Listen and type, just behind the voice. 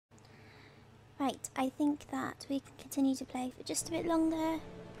Right, I think that we can continue to play for just a bit longer.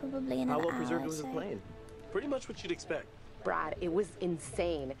 Probably another How well hour preserved or was the so. plane? Pretty much what you'd expect. Brad, it was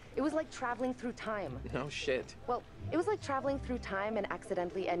insane. It was like traveling through time. No shit. Well, it was like traveling through time and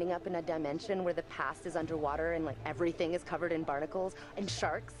accidentally ending up in a dimension where the past is underwater and like everything is covered in barnacles and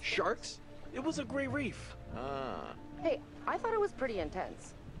sharks. Sharks? It was a great reef. Ah. Hey, I thought it was pretty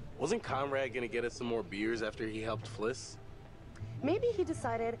intense. Wasn't Conrad gonna get us some more beers after he helped Fliss? Maybe he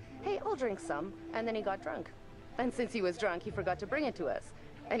decided, hey, I'll drink some, and then he got drunk. And since he was drunk, he forgot to bring it to us.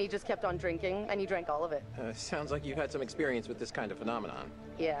 And he just kept on drinking, and he drank all of it. Sounds like you've had some experience with this kind of phenomenon.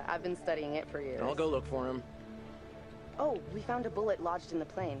 Yeah, I've been studying it for years. I'll go look for him. Oh, we found a bullet lodged in the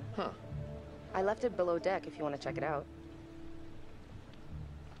plane. Huh. I left it below deck if you want to check it out.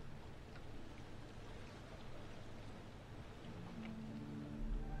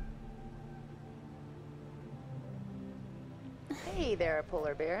 Hey there,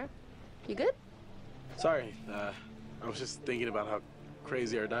 polar bear. You good? Sorry, I was just thinking about how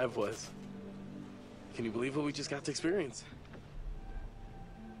crazy our dive was. Can you believe what we just got to experience?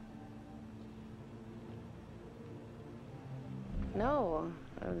 No,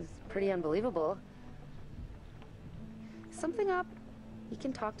 it was pretty unbelievable. Something up? You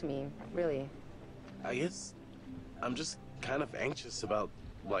can talk to me, really. I guess I'm just kind of anxious about,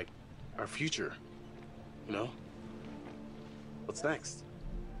 like, our future. You know? What's next?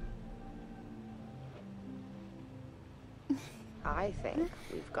 I think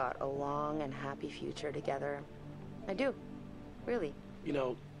we've got a long and happy future together. I do. Really. You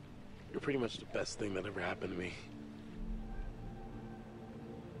know, you're pretty much the best thing that ever happened to me.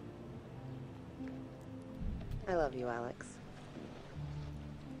 I love you, Alex.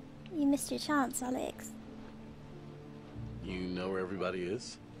 You missed your chance, Alex. You know where everybody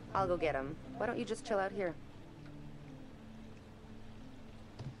is? I'll go get him. Why don't you just chill out here?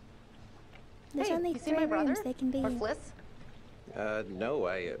 There's Hey, only you see 3 my brother? rooms they can be Or in. Fliss? No,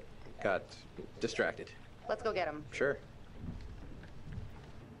 I got distracted. Let's go get him. Sure.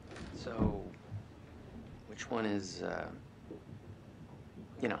 So, which one is,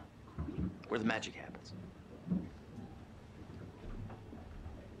 you know, where the magic happens?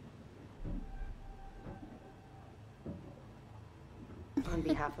 On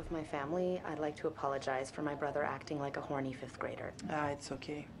behalf of my family, I'd like to apologize for my brother acting like a horny 5th grader. It's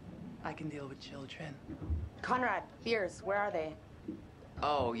okay. I can deal with children. Conrad, beers, where are they?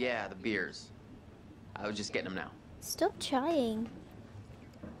 Oh, yeah, the beers. I was just getting them now. Stop trying.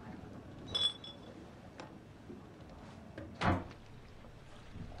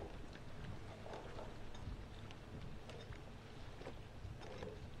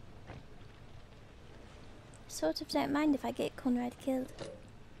 Sort of don't mind if I get Conrad killed.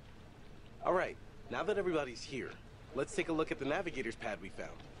 Alright, now that everybody's here, let's take a look at the navigator's pad we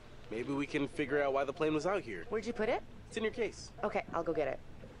found. Maybe we can figure out why the plane was out here. Where'd you put it? It's in your case. Okay, I'll go get it.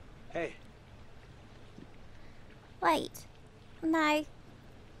 Hey, Wait. No. You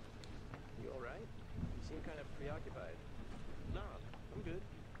alright? You seem kind of preoccupied. nah, I'm good.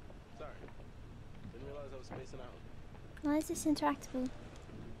 Sorry. Didn't realize I was spacing out. Why is this interactable?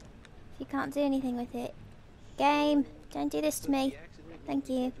 If you can't do anything with it. Game, don't do this to me. Thank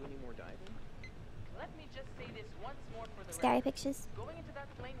you. Do any more diving? Let me just say this once more for the Scary record. pictures. Going into that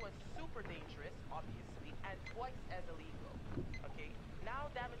plane was super dangerous, obviously, and twice as illegal. Okay, now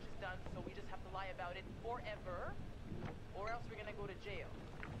damage is done, so we just have to lie about it forever, or else we're gonna go to jail.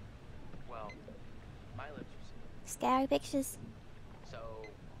 Well, my lips are sealed. Scary pictures. So,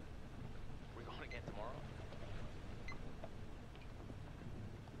 we're going again tomorrow?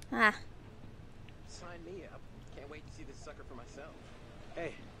 Ah. Sign me up. Can't wait to see this sucker for myself.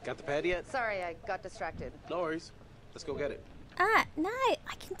 Hey, got the pad yet? Sorry, I got distracted. No worries. Let's go get it. Ah, no.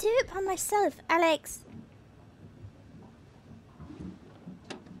 I can do it by myself, Alex.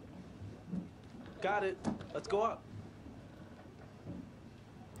 Got it. Let's go up.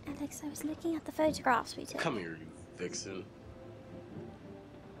 Alex, I was looking at the photographs we took. Come here, you vixen.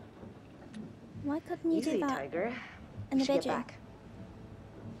 Why couldn't you Easy, do that Tiger. in We the should get bedroom? back.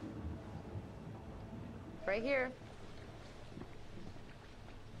 Right here.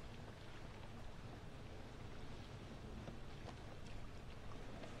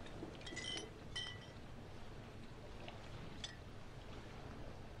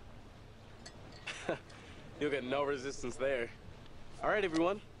 You'll get no resistance there. All right,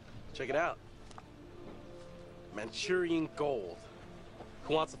 everyone. Check it out. Manchurian gold.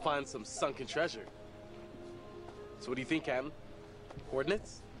 Who wants to find some sunken treasure? So what do you think, Captain?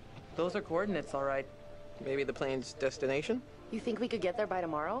 Coordinates? Those are coordinates, all right. Maybe the plane's destination? You think we could get there by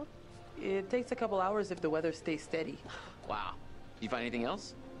tomorrow? It takes a couple hours if the weather stays steady. Wow. You find anything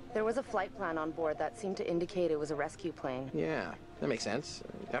else? There was a flight plan on board that seemed to indicate it was a rescue plane. Yeah, that makes sense.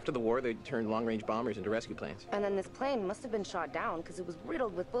 After the war, they turned long-range bombers into rescue planes. And then this plane must have been shot down because it was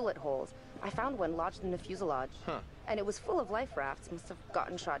riddled with bullet holes. I found one lodged in the fuselage. Huh. And it was full of life rafts. Must have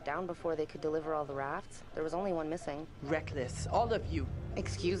gotten shot down before they could deliver all the rafts. There was only one missing. Reckless, all of you.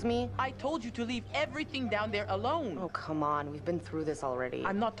 Excuse me? I told you to leave everything down there alone. Oh, come on. We've been through this already.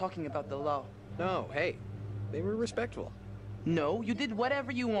 I'm not talking about the law. No, hey, they were respectful. No, you did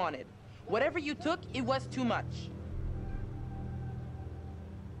whatever you wanted. Whatever you took, it was too much.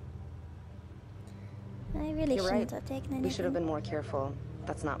 I really You're shouldn't right. have taken anything. We should have been more careful.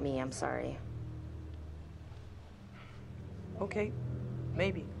 That's not me. I'm sorry. Okay,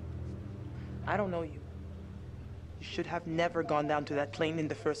 maybe. I don't know you. You should have never gone down to that plane in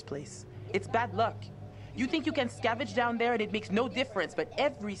the first place. It's bad luck. You think you can scavenge down there and it makes no difference, but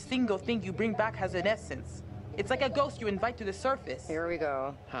every single thing you bring back has an essence. It's like a ghost you invite to the surface. Here we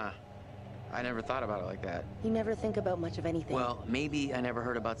go. Huh. I never thought about it like that. You never think about much of anything. Well, maybe I never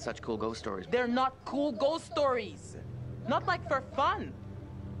heard about such cool ghost stories. They're not cool ghost stories. Not like for fun.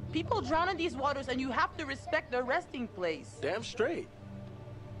 People drown in these waters and you have to respect their resting place. Damn straight.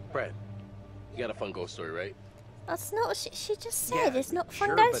 Brad, you got a fun ghost story, right? That's not what she just said. It's not fun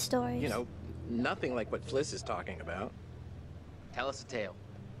sure, ghost but, stories. You know, nothing like what Fliss is talking about. Tell us a tale.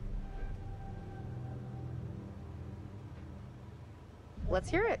 Let's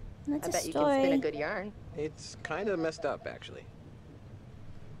hear it. That's I a bet you can story. spin a good yarn. It's kind of messed up, actually.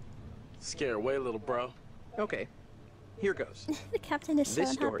 Scare away, little bro. Okay, here goes. The captain is so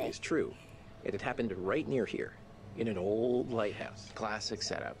This story unhappy. is true. It had happened right near here, in an old lighthouse. Classic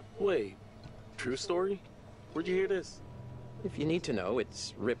setup. Wait, true story? Where'd you hear this? If you need to know,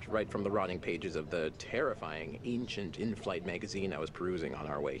 it's ripped right from the rotting pages of the terrifying, ancient in-flight magazine I was perusing on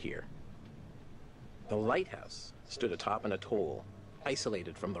our way here. The lighthouse stood atop an atoll,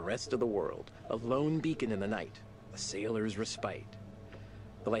 isolated from the rest of the world, a lone beacon in the night, a sailor's respite.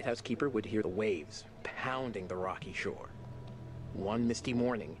 The lighthouse keeper would hear the waves pounding the rocky shore. One misty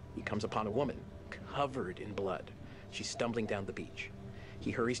morning, he comes upon a woman, covered in blood. She's stumbling down the beach.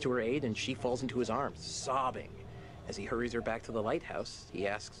 He hurries to her aid, and she falls into his arms, sobbing. As he hurries her back to the lighthouse, he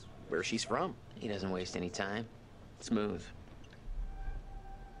asks where she's from. He doesn't waste any time. Smooth.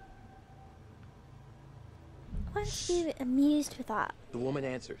 Why aren't you amused with that? The woman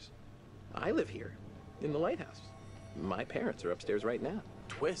answers, I live here, in the lighthouse. My parents are upstairs right now.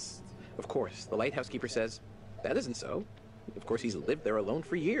 Twist. Of course, the lighthouse keeper says, that isn't so. Of course, he's lived there alone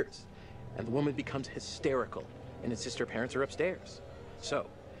for years. And the woman becomes hysterical and insists her parents are upstairs. So,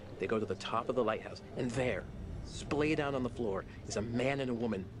 they go to the top of the lighthouse, and there, splayed out on the floor, is a man and a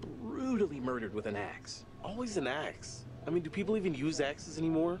woman brutally murdered with an axe. Always an axe. I mean, do people even use axes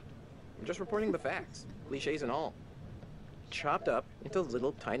anymore? I'm just reporting the facts, cliches and all. Chopped up into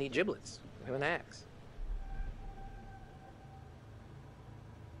little tiny giblets with an axe.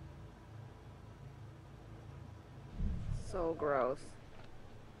 So gross.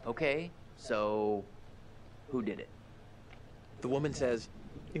 Okay, so who did it? The woman says,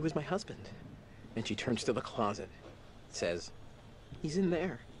 it was my husband. And she turns to the closet. Says, he's in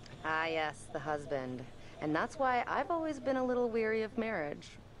there. Ah, yes, the husband. And that's why I've always been a little weary of marriage.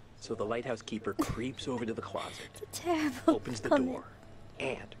 So the lighthouse keeper creeps over to the closet, It's a terrible opens the comment. door,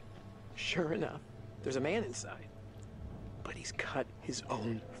 and sure enough, there's a man inside. But he's cut his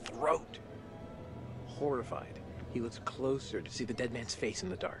own throat. Horrified, he looks closer to see the dead man's face in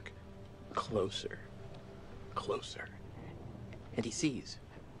the dark. Closer. Closer. And he sees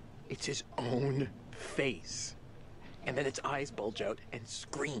it's his own face. And then its eyes bulge out and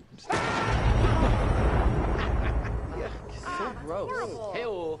screams. So gross.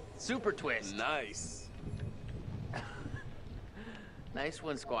 Hey-oh, super twist. Nice. Nice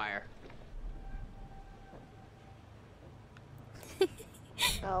one, Squire.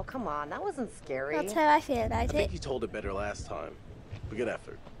 Oh, come on. That wasn't scary. That's how I feel I about think it. you told it better last time. But good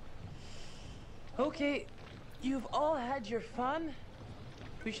effort. Okay, you've all had your fun.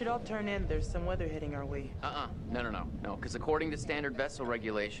 We should all turn in. There's some weather hitting our way. No, because according to standard vessel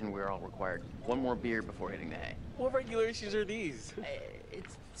regulation, we're all required one more beer before hitting the hay. What regulations are these?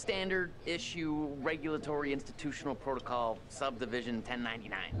 It's standard issue regulatory institutional protocol subdivision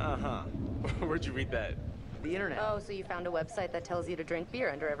 1099. Uh-huh. Where'd you read that? The internet. Oh, so you found a website that tells you to drink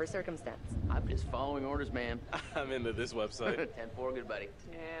beer under every circumstance. I'm just following orders, ma'am. I'm into this website. 10-4, good buddy.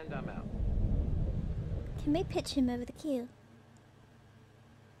 And I'm out. Can we pitch him over the queue?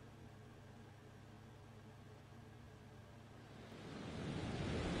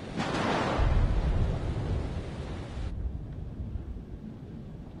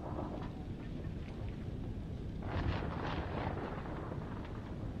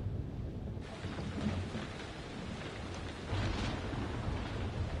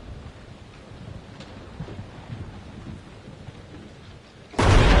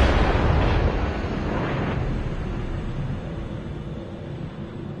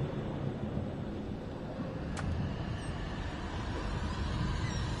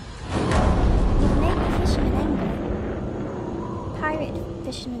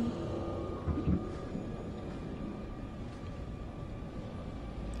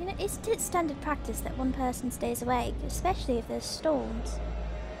 You know, isn't it standard practice that one person stays awake, especially if there's storms?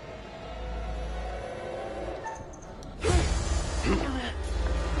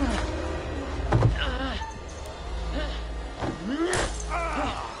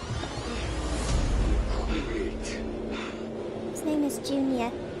 His name is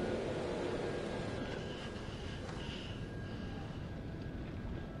Junior.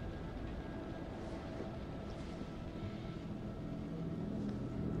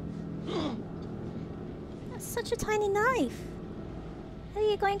 That's such a tiny knife. Who are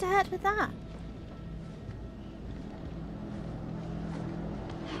you going to hurt with that?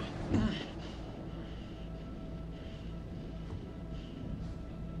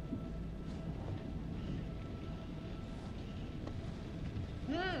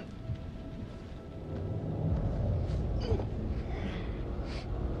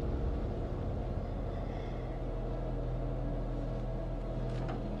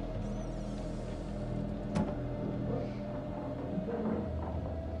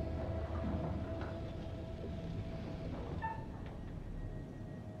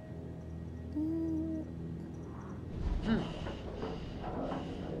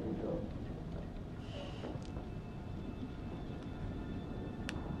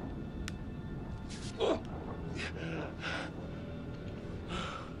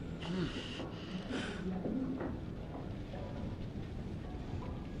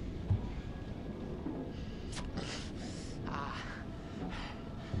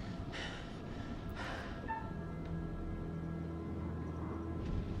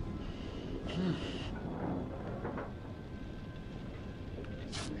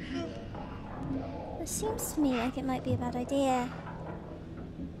 This seems to me like it might be a bad idea.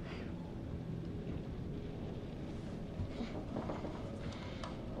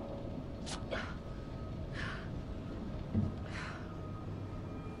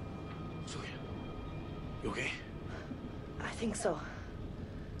 Sophia, you okay? I think so.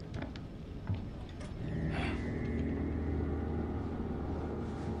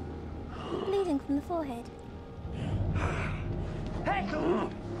 Bleeding from the forehead. Hey!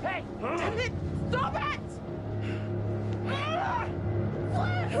 Hey! Damn it! Stop it!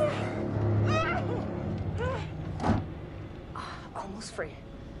 Almost free.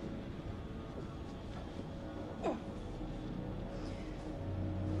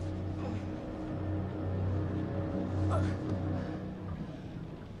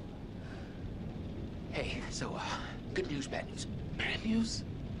 Hey, so, good news, bad news. Bad news?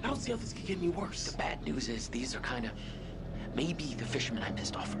 I don't see how this could get any worse. The bad news is these are kind of maybe the fishermen I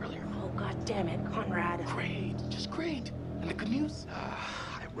pissed off earlier. Oh, God damn it, Conrad. Great, just great. And the good news?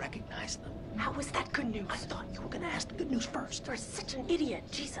 I recognize them. How was that good news? I thought you were gonna ask the good news first. You're such an idiot,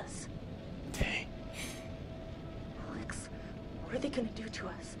 Jesus. Hey, Alex, what are they gonna do to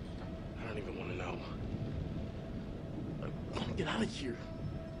us? I don't even want to know. I want to get out of here.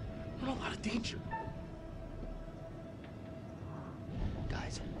 We're in a lot of danger.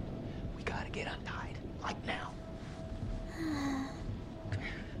 Guys, we gotta get untied. Like now.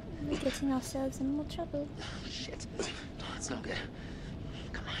 We're getting ourselves in more trouble. Shit. It's no good.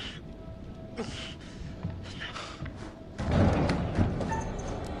 Come on.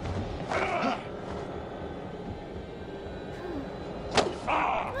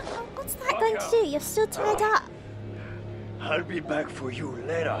 What's that going to do? You're still tied up. I'll be back for you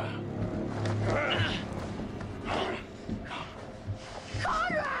later.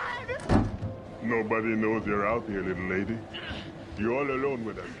 Nobody knows you're out here, little lady. You're all alone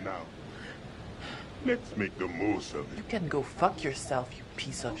with us now. Let's make the most of You it. can go fuck yourself, you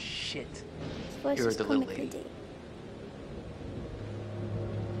piece of shit. His voice You're was the little comically lady. deep.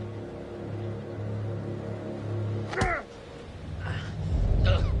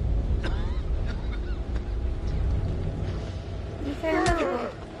 You very lovable.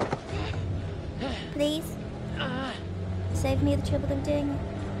 Please? Save me the trouble of doing it.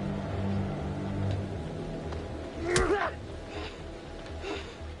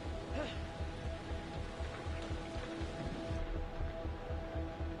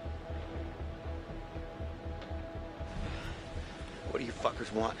 What do you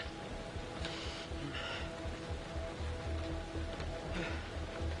fuckers want?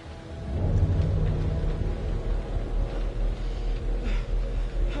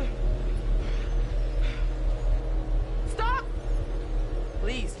 Stop!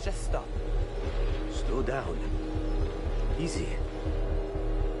 Please, just stop. Slow down. Easy.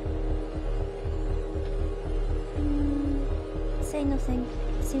 Say nothing.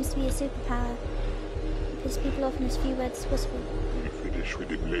 It seems to be a superpower. It pisses people off in as few words as possible. We'll finish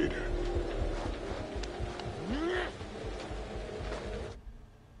with it later.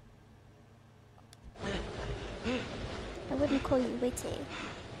 wouldn't call you witty.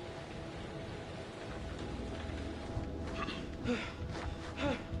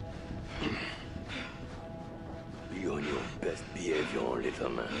 Be on your best behavior, little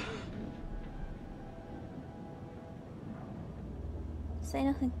man. Say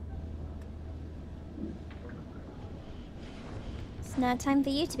nothing. It's now time for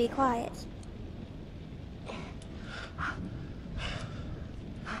you to be quiet.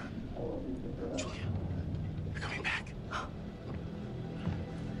 Julia, you're coming back.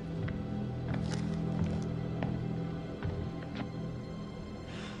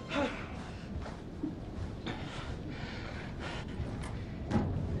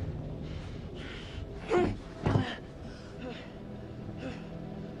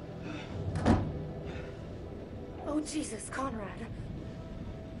 Oh, Jesus, Conrad.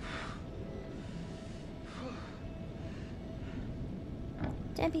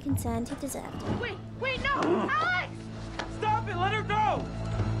 Don't be concerned, he deserved it. Wait, no! Alex! Stop it! Let her go!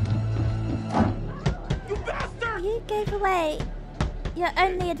 You bastard! You gave away your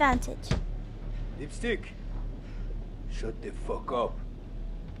only advantage. Lipstick. Shut the fuck up.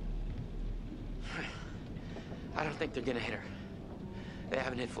 I don't think they're gonna hit her. They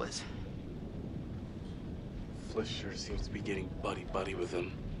haven't hit Fliss. Fliss sure seems to be getting buddy-buddy with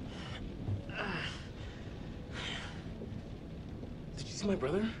him. Did you see my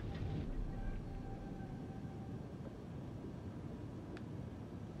brother?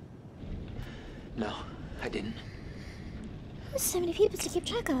 No, I didn't. There's so many people to keep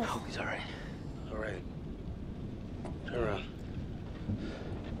track of. Oh, he's all right. All right. Turn around.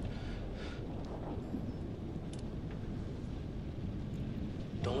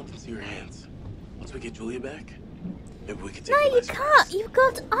 Don't let them see your hands. Once we get Julia back, maybe we can take No, the you license. can't. You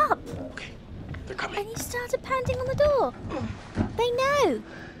got up. Okay, they're coming. And you started pounding on the door. They know.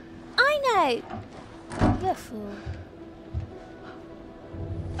 I know. You're a fool.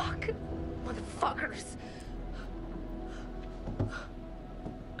 Fuck. Motherfuckers.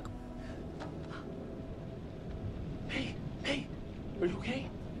 Hey, are you okay?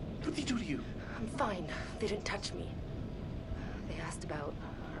 What did he do to you? I'm fine. They didn't touch me. They asked about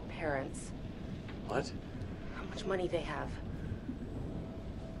our parents, What? how much money they have.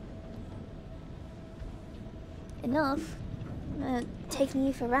 Enough. Taking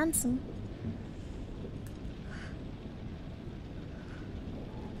you for ransom.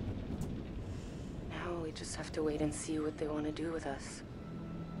 Now we just have to wait and see what they want to do with us.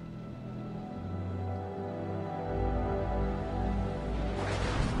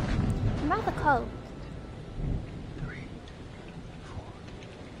 I'm rather cold. 3, 4,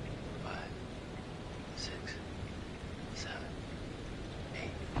 5, 6, 7, 8.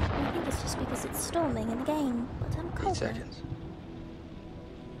 I think it's just because it's storming in the game, but I'm 8 cold. seconds.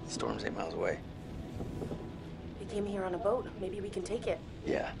 The storm's 8 miles away. They came here on a boat. Maybe we can take it.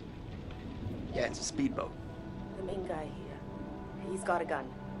 Yeah. Yeah, it's a speedboat. The main guy, he's got a gun.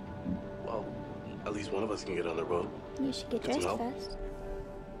 Well, at least one of us can get on their boat. You should get Get some dressed help? first.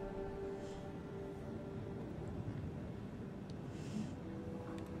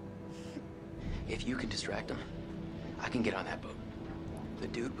 If you can distract them, I can get on that boat. The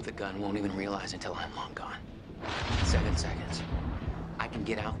dude with the gun won't even realize until I'm long gone. 7 seconds. I can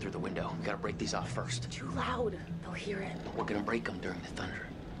get out through the window. We gotta break these off first. Too loud. They'll hear it. We're gonna break them during the thunder.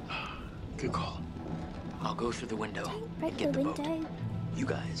 Good call. I'll go through the window Don't break and get the the boat. window. You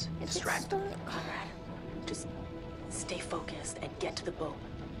guys If it's distract them. storming. Conrad, just stay focused and get to the boat.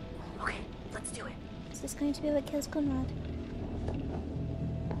 Okay, let's do it. Is this going to be what kills Conrad?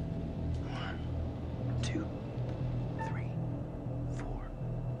 1, 2, 3, 4,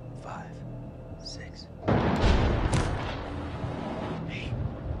 5, 6. Hey,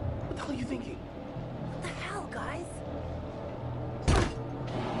 what the hell are you thinking? What the hell, guys?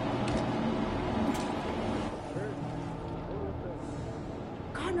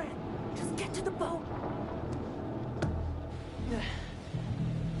 Conrad, just get to the boat.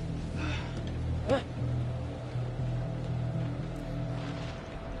 No.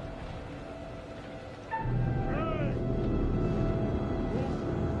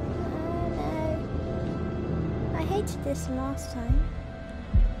 I hated this last time.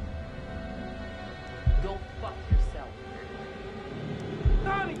 Go fuck yourself.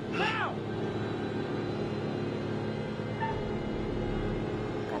 Tommy, now!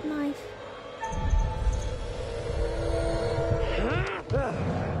 Grab a knife.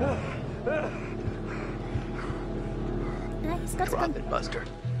 No, he's got a Drop gun. it, Buster.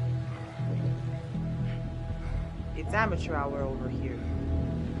 It's amateur hour over here.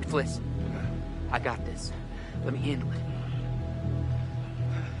 Fliss, I got this. Let me handle it.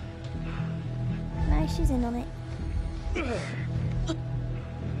 No, she's in on it.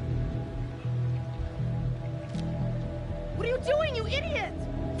 What are you doing, you idiot?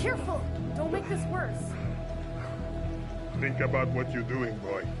 Careful. Don't make this worse. Think about what you're doing,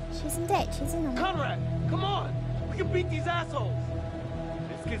 boy. She's in debt. She's in on it. Conrad, come on! We can beat these assholes!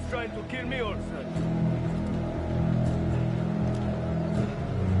 This kid's trying to kill me also.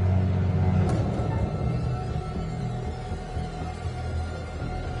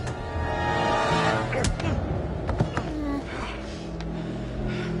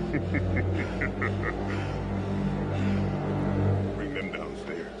 Bring them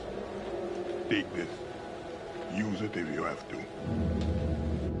downstairs. Take this. Use it if you have to.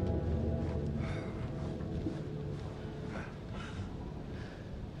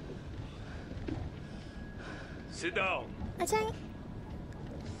 Sit down.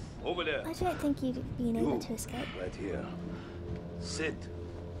 Over there. I don't think you'd have been able to escape. Right here. Sit.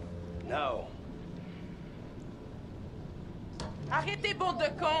 Now. Arrêtez, bande de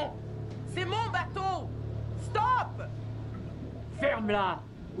cons! C'est mon bateau! Stop! Ferme-la,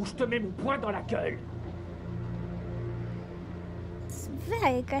 ou je te mets mon poing dans la gueule. It's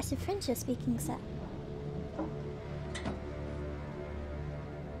very aggressive French you're speaking, sir.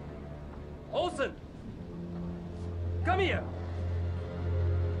 Olsen! Come here!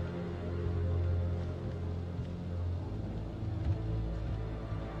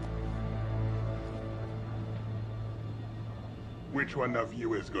 Which one of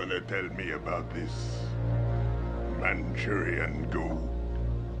you is gonna tell me about this Manchurian gold?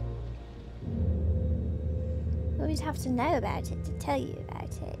 Well, we'd have to know about it to tell you about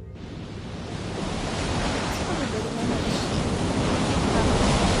it. It's probably the image.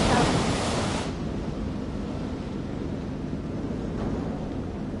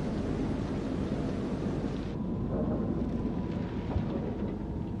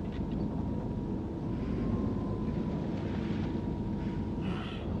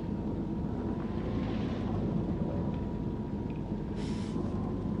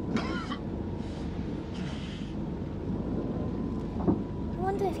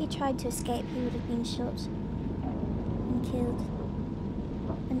 I wonder if he tried to escape, he would have been shot and killed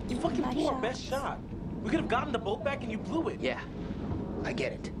and You eaten fucking by blew our sharks. best shot. We could have gotten the boat back and you blew it. Yeah, I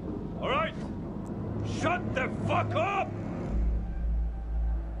get it. All right! Shut the fuck up!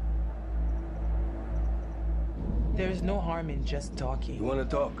 There's no harm in just You talking. wanna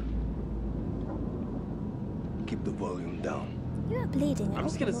talk? Keep the volume down. You are bleeding. I'm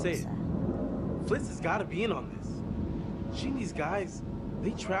just gonna say it. sir. Fliss has got to be in on this. She and these guys,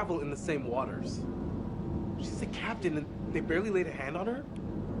 they travel in the same waters. She's the captain and they barely laid a hand on her?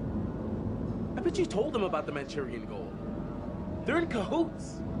 I bet you told them about the Manchurian gold. They're in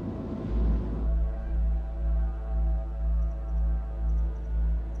cahoots.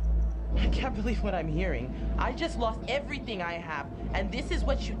 I can't believe what I'm hearing. I just lost everything I have, and this is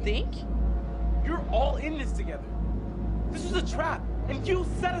what you think? You're all in this together. This was a trap, and you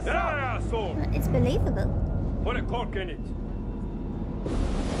set us up. asshole! Well, it's believable. Put a cork in it.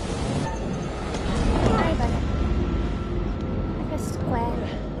 Sorry, buddy. I pressed square.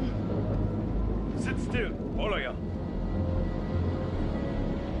 Sit still, all of you.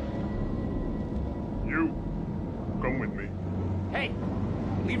 You, come with me. Hey,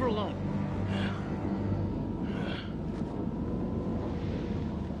 leave her alone.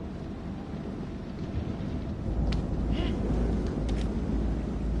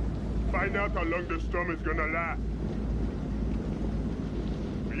 Find out how long the storm is gonna last.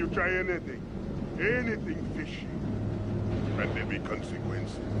 Will you try anything? Anything fishy? And there'll be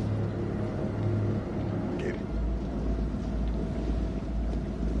consequences. Get it?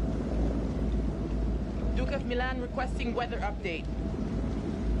 Duke of Milan requesting weather update.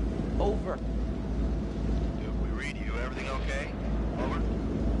 Over. Duke, we read you. Everything okay? Over.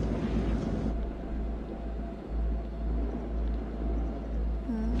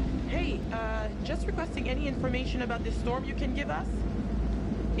 Hey, just requesting any information about this storm you can give us?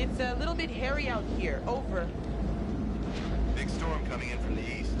 It's a little bit hairy out here. Over. Big storm coming in from the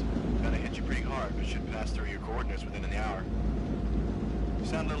east. Gonna hit you pretty hard, but should pass through your coordinates within an hour. You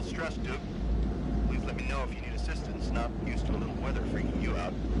sound a little stressed, Duke. Please let me know if you need assistance. Not used to a little weather freaking you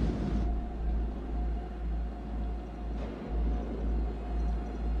out.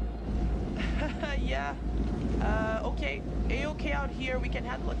 Yeah. Okay. A-okay out here. We can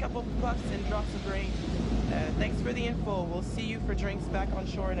handle a couple puffs and drops of rain. Thanks for the info. We'll see you for drinks back on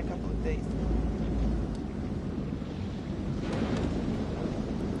shore in a couple of days.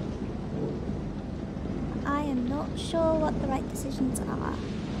 I am not sure what the right decisions are.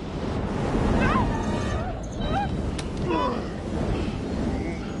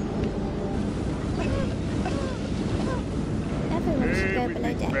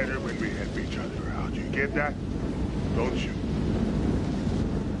 like that, don't you?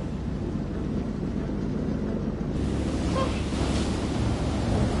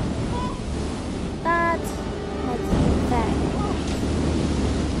 That makes me very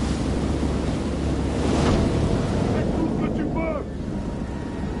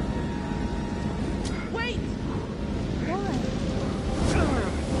Wait! Why?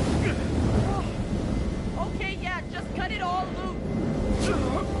 Okay, yeah, just cut it all loose.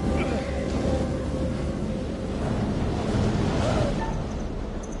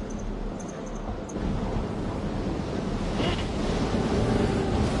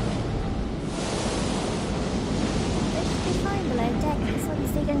 They should be fine below deck. He's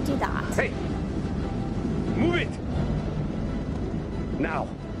obviously going to do that. Hey! Move it! Now!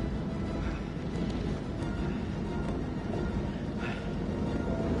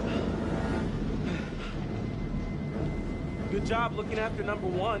 Good job looking after number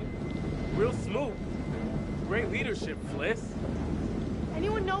one. Real smooth. Great leadership, Fliss.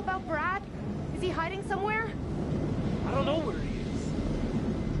 Anyone know about Brad? Is he hiding somewhere? I don't know where he is.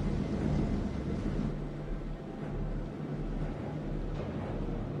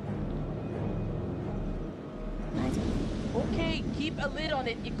 Okay, keep a lid on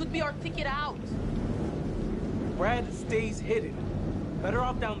it. It could be our ticket out. Brad stays hidden. Better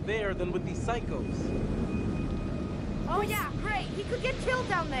off down there than with these psychos. Oh yeah, great. He could get killed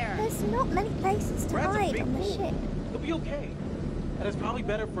down there. There's not many places to Brad's a hide big on the fool. ship. He'll be okay. And it's probably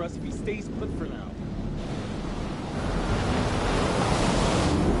better for us if he stays put for now.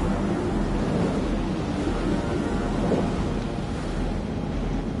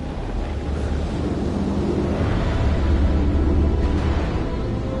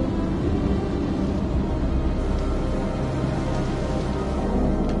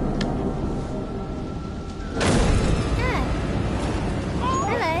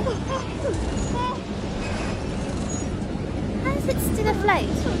 How is it still afloat?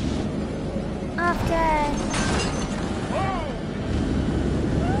 After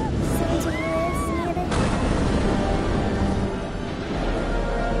 70 years, nearly?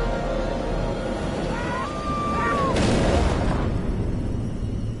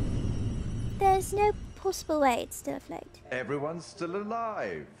 There's no possible way it's still afloat. Everyone's still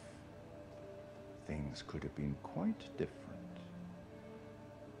alive. Things could have been quite different.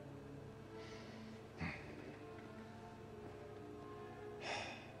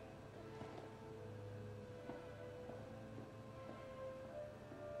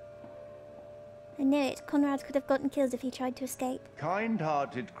 I knew it. Conrad could have gotten killed if he tried to escape.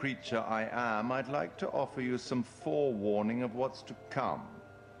 Kind-hearted creature I am, I'd like to offer you some forewarning of what's to come.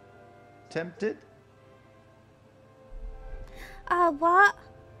 Tempted? What?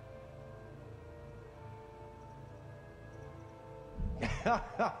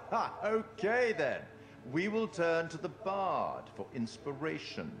 Okay then. We will turn to the Bard for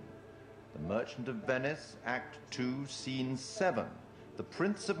inspiration. The Merchant of Venice, Act 2, Scene 7. The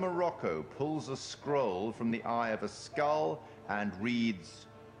Prince of Morocco pulls a scroll from the eye of a skull and reads,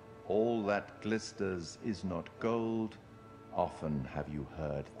 "All that glisters is not gold. Often have you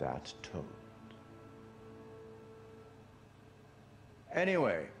heard that told."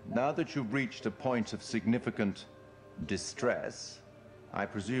 Anyway, now that you've reached a point of significant distress, I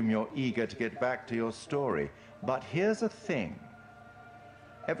presume you're eager to get back to your story. But here's the thing.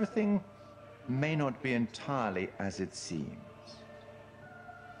 Everything may not be entirely as it seems.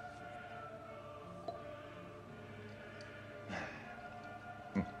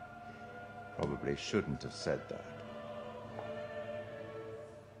 Probably shouldn't have said that.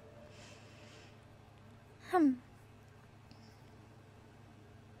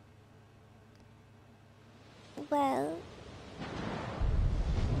 Well,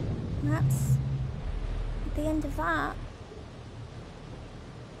 that's the end of that.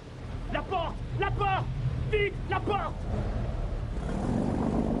 La porte! La porte! Vite! La porte!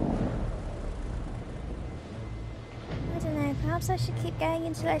 I don't know, perhaps I should keep going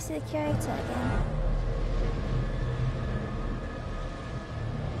until I see the curator again.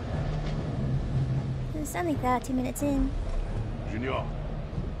 It's only 30 minutes in. Junior,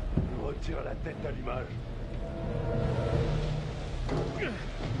 retire la tête à l'image.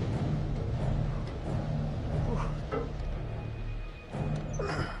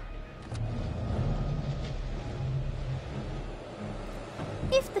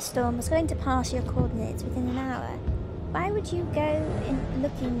 If the storm was going to pass your coordinates within an hour, why would you go in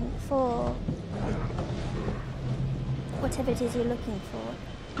looking for whatever it is you're looking for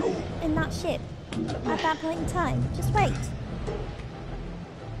in that ship at that point in time? Just wait.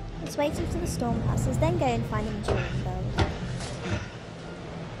 Just wait until the storm passes, then go and find the maturing gold.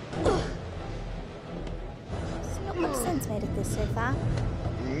 this so far.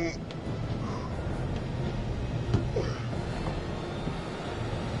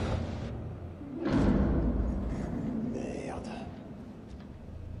 Merde.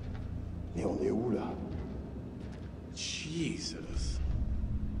 Mais on est où là? Jesus.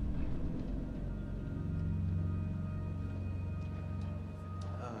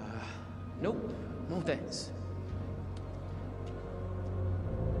 Nope. No thanks.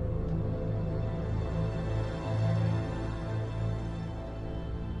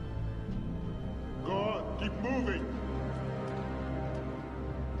 Go on, keep moving.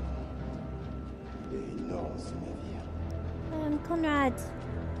 Il est énorme ce navire. Conrad.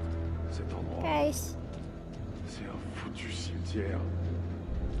 Cet endroit, Guys. c'est un foutu cimetière.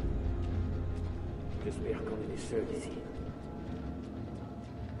 J'espère qu'on est les seuls ici.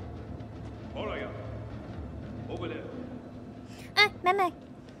 Oh là, regarde. Over there. Ah, Memo.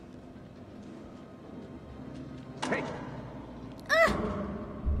 Hey!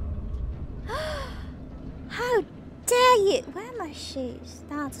 How dare you! Where are my shoes?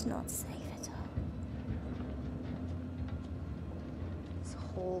 That's not safe at all. This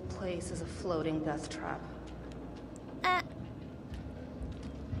whole place is a floating death trap.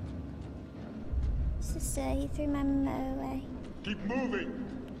 Sister, he threw my memo away. Keep moving.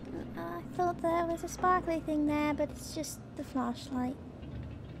 I thought there was a sparkly thing there, but it's just the flashlight.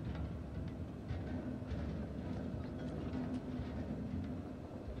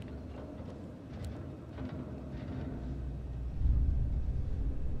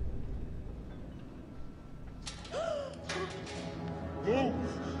 Move.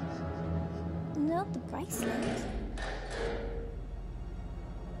 Not the bracelet.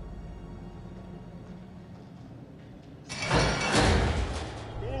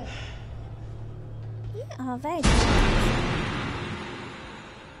 You are very dangerous.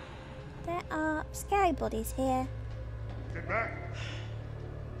 There are scary bodies here. Get back.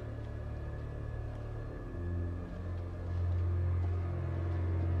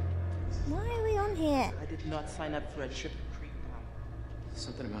 Why are we on here? I did not sign up for a trip to Creek Town.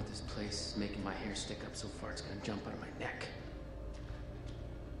 Something about this place is making my hair stick up so far it's gonna jump out of my neck.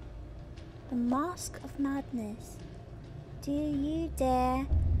 The Mask of Madness. Do you dare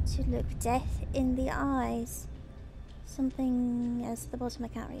to look death in the eyes? Something else at the bottom I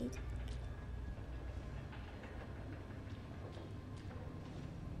can't read.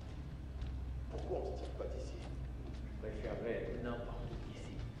 Pourquoi on se tire pas d'ici? Je préférerais être n'importe où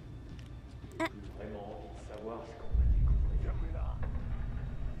ici. Ah. J'ai vraiment envie de savoir ce qu'on va découvrir. Fermez là.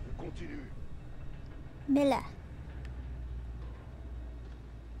 On continue. Miller.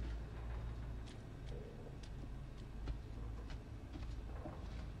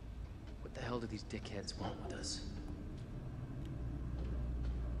 What the hell do these dickheads want with us?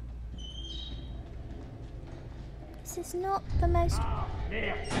 This is not the most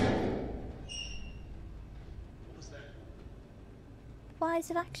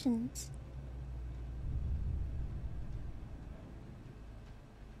wise of actions.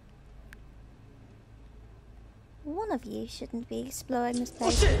 One of you shouldn't be exploring this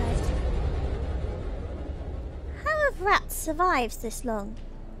place. How have rats survived this long?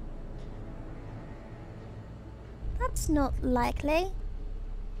 That's not likely.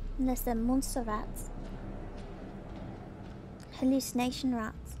 Unless they're monster rats. Hallucination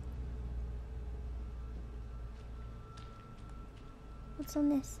rats. What's on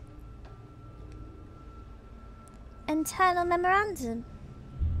this? Internal memorandum.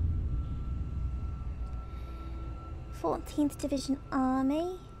 14th Division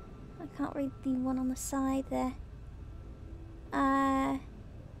Army. I can't read the one on the side there.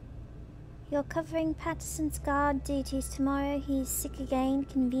 You're covering Patterson's guard duties tomorrow. He's sick again,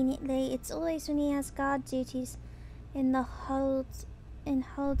 conveniently. It's always when he has guard duties in the hold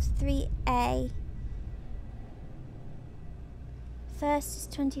 3A. First is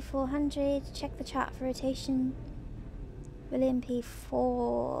 2400. Check the chart for rotation. William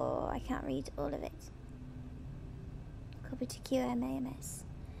P4. I can't read all of it. Copy to QMAMS.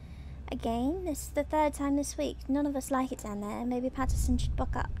 Again, this is the third time this week. None of us like it down there. Maybe Patterson should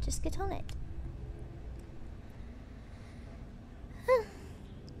buck up. Just get on it.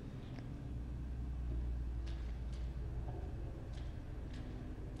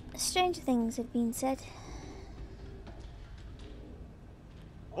 Stranger things have been said.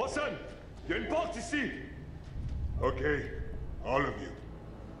 Watson, il y a une porte ici. Okay, all of you,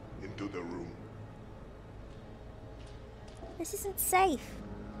 into the room. This isn't safe.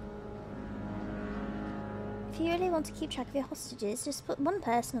 If you really want to keep track of your hostages, just put one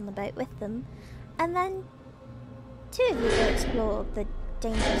person on the boat with them, and then two of you go explore the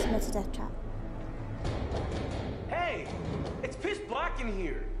dangerous meta-death trap. Hey! It's pitch black in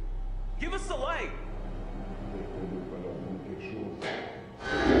here. Give us the light.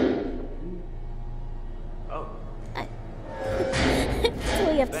 Oh. So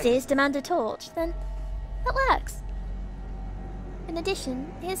all you have to do is demand a torch, then that works. In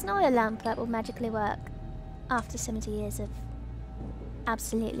addition, here's an oil lamp that will magically work after 70 years of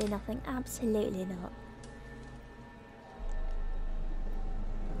absolutely nothing. Absolutely not.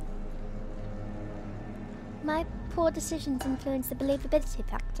 My poor decisions influence the believability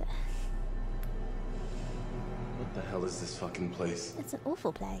factor. What the hell is this fucking place? It's an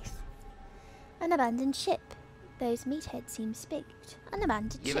awful place. An abandoned ship. Those meatheads seem spooked. An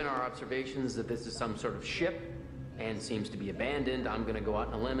abandoned Given ship. our observations that this is some sort of ship and seems to be abandoned, I'm gonna go out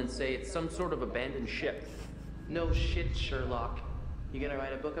on a limb and say it's some sort of abandoned ship. No shit, Sherlock. You gonna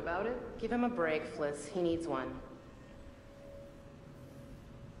write a book about it? Give him a break, Fliss. He needs one.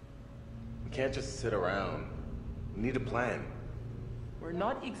 We can't just sit around. We need a plan. We're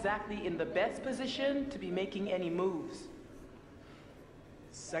not exactly in the best position to be making any moves.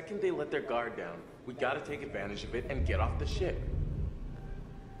 The second they let their guard down, we gotta take advantage of it and get off the ship.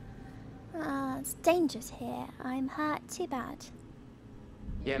 Ah, it's dangerous here. I'm hurt too bad.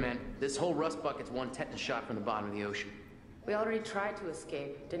 Yeah, man, this whole rust bucket's one tetanus shot from the bottom of the ocean. We already tried to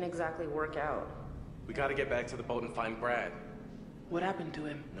escape. Didn't exactly work out. We gotta get back to the boat and find Brad. What happened to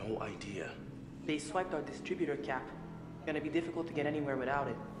him? No idea. They swiped our distributor cap. Gonna be difficult to get anywhere without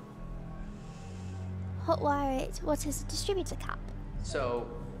it. Hotwire it. What is a distributor cap? So,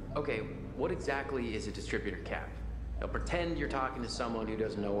 okay, what exactly is a distributor cap? Now pretend you're talking to someone who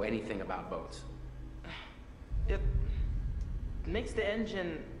doesn't know anything about boats. It makes the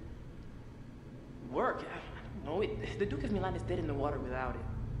engine work. I don't know. The Duke of Milan is dead in the water without it.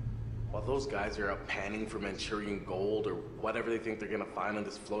 While those guys are out panning for Manchurian gold or whatever they think they're gonna find on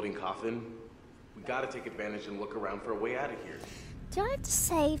this floating coffin, we gotta take advantage and look around for a way out of here. Do I have to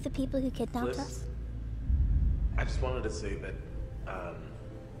save the people who kidnapped Fliss, us? I just wanted to say that,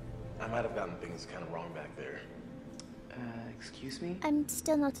 I might have gotten things kind of wrong back there. Excuse me? I'm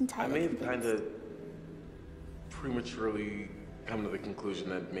still not I entirely may have convinced. kind of prematurely come to the conclusion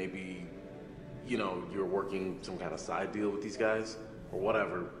that maybe, you know, you're working some kind of side deal with these guys, or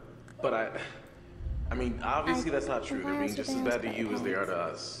whatever. But I mean, obviously that's not true. They're being just as bad to you as they are to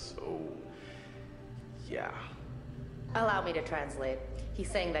us, so, yeah. Allow me to translate. He's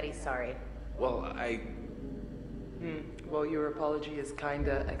saying that he's sorry. Well, Well, your apology is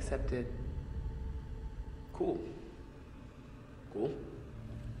kinda accepted. Cool. Cool.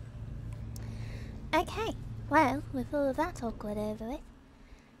 Okay, well, with all of that awkward over with,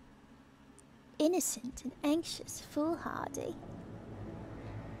 innocent and anxious, foolhardy.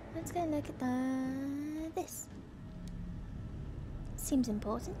 Let's go look at this. Seems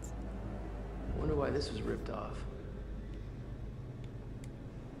important. Wonder why this was ripped off.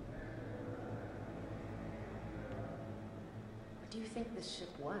 What do you think this ship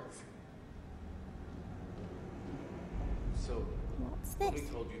was? So, What's when we this?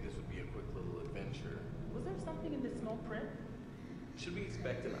 told you this would be a quick little adventure, Was there something in the small print? should we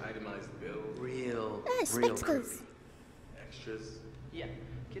expect an itemized bill? Real Spectacles. creepy. Extras? Yeah.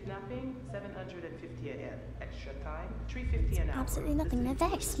 Kidnapping, 750 a head. Extra time, 350 an hour. Absolutely nothing. They're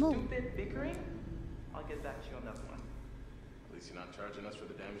very small. Stupid bickering? I'll get back to you on that one. At least you're not charging us for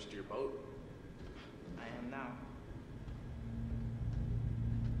the damage to your boat. I am now.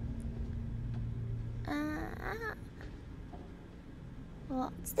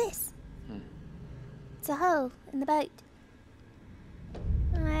 What's this? It's a hole in the boat.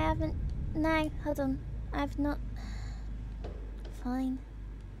 I haven't. No, hold on. I've not. Fine.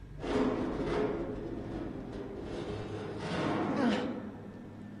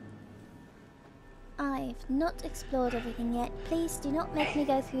 I've not explored everything yet. Please do not make me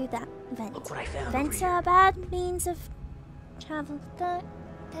go through that vent. Look what I found Vents over are a bad means of travel.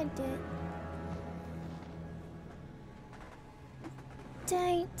 Don't do it.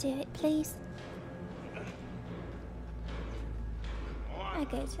 Don't do it, please. Oh,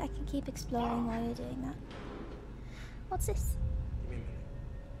 good. I can keep exploring while you're doing that. What's this? Give me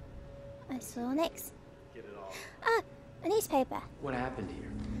a minute. I saw Nix. Get it all. Ah, a newspaper. What happened here?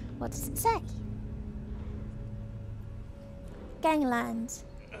 What does it say? Gangland.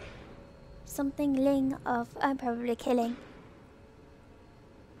 Something ling of, probably killing.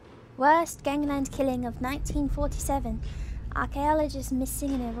 Worst gangland killing of 1947. Archaeologists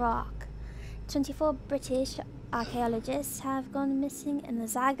missing in Iraq. 24 British archaeologists have gone missing in the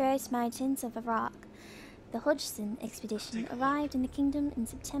Zagros Mountains of Iraq. The Hodgson expedition arrived in the kingdom in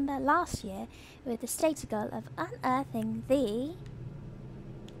September last year with the stated goal of unearthing the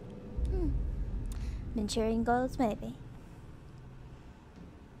Manchurian gold, maybe.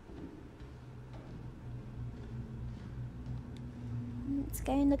 Let's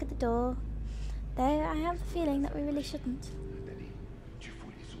go and look at the door. Though I have the feeling that we really shouldn't.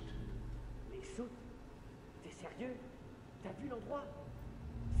 Les soutes? T'es sérieux? T'as vu l'endroit?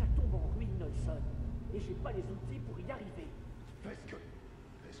 Ça tombe en ruine, Nelson. Et j'ai pas les outils pour y arriver. Fais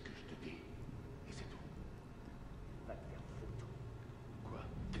ce que je te dis. Et c'est tout. Va te faire foutre. Quoi?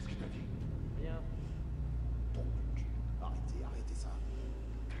 Qu'est-ce que t'as dit? Rien. Trou du cul. Arrêtez ça.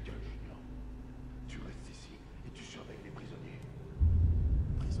 Ta gueule, Junior. Tu restes ici et tu surveilles les prisonniers.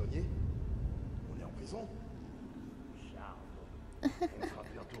 Prisonniers? On est en prison? Charles. On sera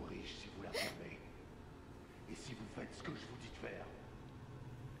bientôt riche si vous la fermez. Et si vous faites ce que je vous dis de faire.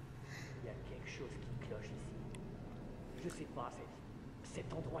 Il y a quelque chose qui cloche ici. Je sais pas,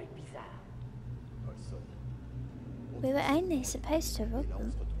 cet endroit est bizarre. Olson. We were only supposed to rob Et là, on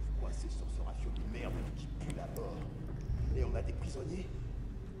them. se retrouve coincé sur ce rafio de merde qui pue la mort. Et on a des prisonniers.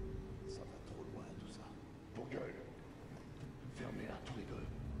 Ça va trop loin, tout ça. Vos gueules. Fermez-la tous les deux.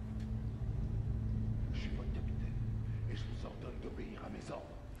 Je suis votre capitaine. Et je vous ordonne d'obéir à mes ordres.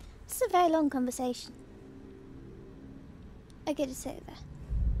 This is a very long conversation. Okay, just sit there.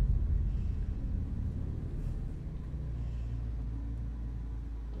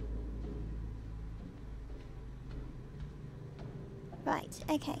 Right,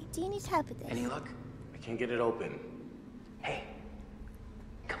 okay. Do you need help with this? Any luck? I can't get it open. Hey,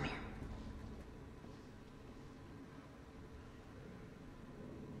 come here.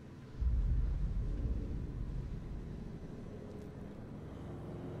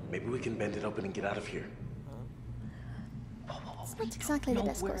 Maybe we can bend it open and get out of here. It's not exactly the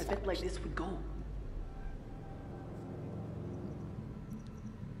best Where course a of bit like action. this would go.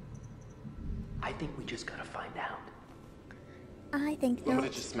 I think we just gotta find out. I think Want me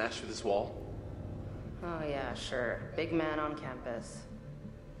not. to just smash through this wall? Oh yeah, sure. Big man on campus.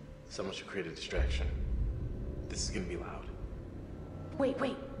 Someone should create a distraction. This is gonna be loud. Wait.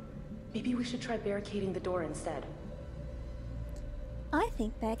 Maybe we should try barricading the door instead. I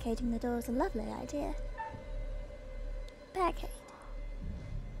think barricading the door is a lovely idea. Barricade.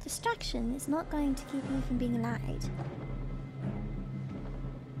 Distraction is not going to keep you from being loud. Hey.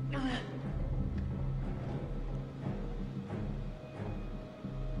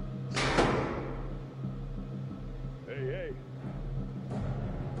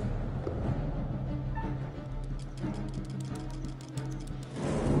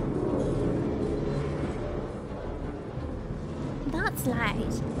 That's loud.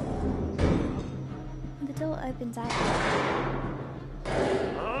 And the door opens out.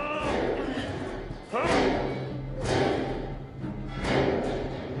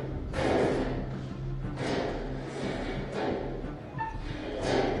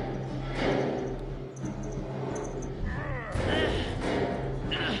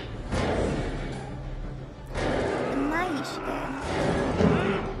 And now you should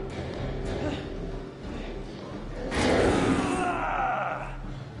go.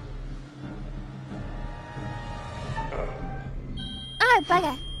 Oh,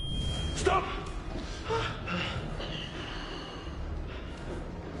 bugger. Stop!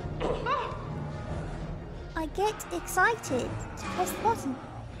 I get excited to press the button,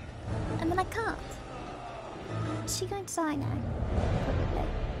 and then I can't. Is she going to die now? Probably.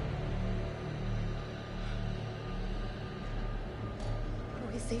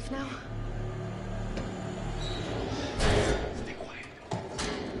 Are we safe now? Stay quiet.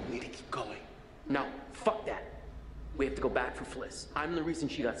 We need to keep going. No, fuck that. We have to go back for Fliss. I'm the reason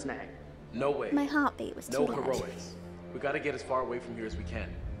she got snagged. No way. My heartbeat was No too loud. heroics. We gotta get as far away from here as we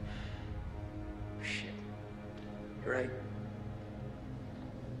can. Shit. You're right.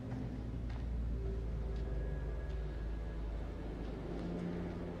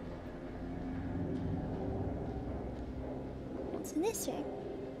 What's in this room?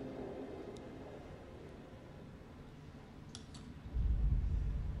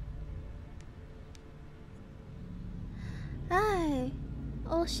 Oh,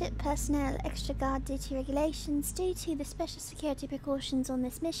 all ship personnel, extra guard duty regulations. Due to the special security precautions on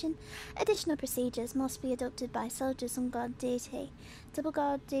this mission, additional procedures must be adopted by soldiers on guard duty. Double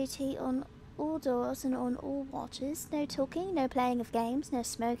guard duty on all doors and on all watches. No talking, no playing of games, no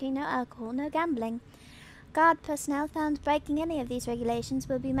smoking, no alcohol, no gambling. Guard personnel found breaking any of these regulations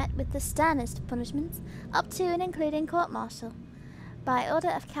will be met with the sternest of punishments, up to and including court-martial. By order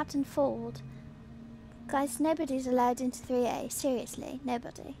of Captain Ford. Guys, nobody's allowed into 3A. Seriously,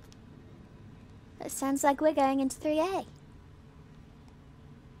 nobody. It sounds like we're going into 3A.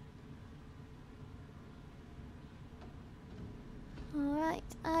 Alright,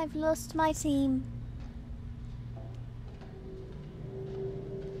 I've lost my team.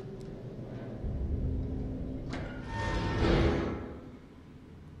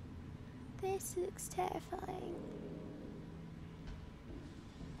 This looks terrifying.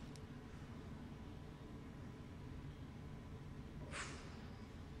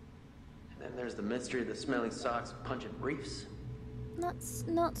 And then there's the mystery of the smelly socks, pungent briefs. That's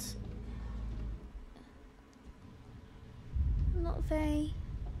not very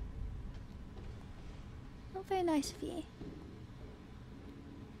nice of you.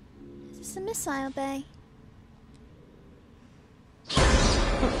 Is this a missile bay?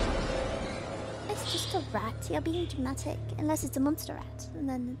 It's just a rat. You're being dramatic. Unless it's a monster rat. And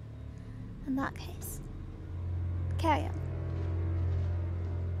then, in that case, carry on.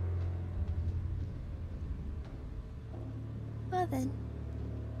 Well then.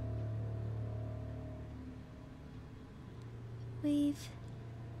 We've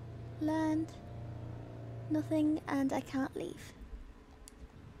learned nothing and I can't leave.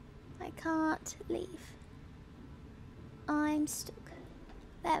 I can't leave. I'm stuck.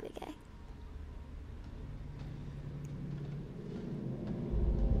 There we go.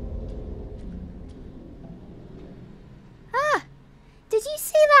 Ah! Did you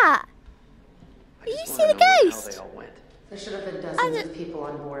see that? Did you see the ghost? How they all went. There should have been dozens of people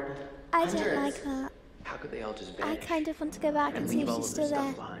on board. I don't like that. How could they all just I vanish? kind of want to go back and see if she's still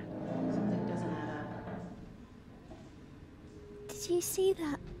there. Something doesn't add up. Did you see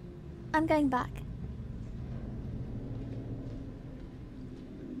that? I'm going back.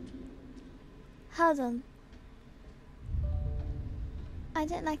 Hold on. I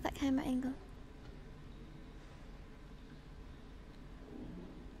don't like that camera angle.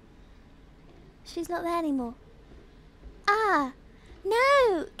 She's not there anymore. Ah!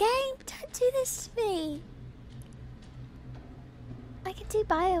 No! Game, don't do this to me! I can do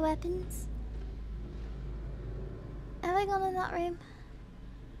bioweapons. Have I gone in that room?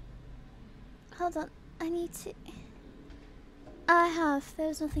 Hold on, I need to... I have, there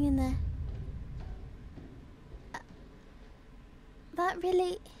was nothing in there. That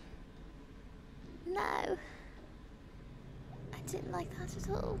really... No. I didn't like that at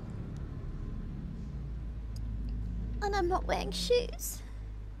all. And I'm not wearing shoes.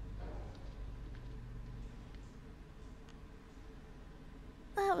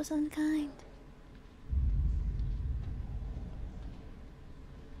 That was unkind.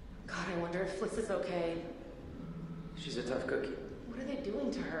 God, I wonder if Fliss is okay. She's a tough cookie. What are they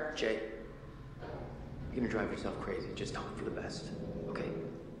doing to her? Jay, you're gonna drive yourself crazy. Just hope for the best, okay?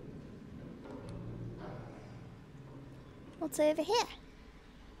 What's over here?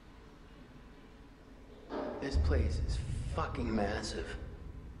 This place is fucking massive.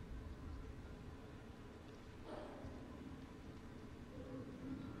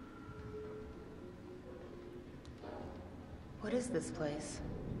 What is this place?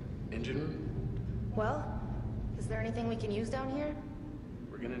 Engine room? Well, is there anything we can use down here?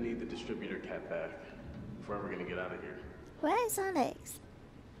 We're gonna need the distributor cap back if we're ever gonna get out of here. Where is Alex?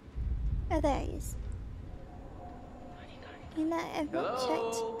 Oh, there he is. You know, I've not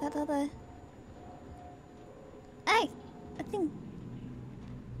checked that other... Hey! I think...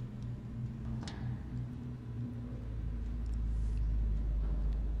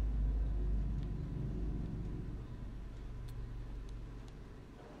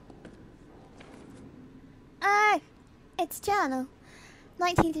 Oh! It's journal.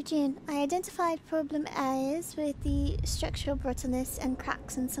 19th of June. I identified problem areas with the structural brittleness and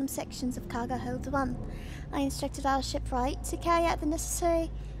cracks in some sections of cargo hold 1. I instructed our shipwright to carry out the necessary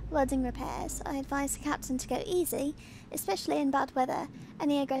welding repairs. I advised the captain to go easy, especially in bad weather.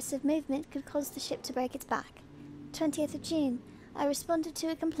 Any aggressive movement could cause the ship to break its back. 20th of June. I responded to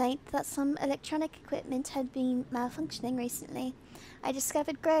a complaint that some electronic equipment had been malfunctioning recently. I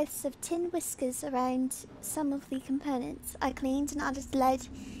discovered growths of tin whiskers around some of the components. I cleaned and added lead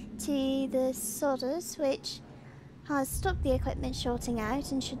to the solders, which has stopped the equipment shorting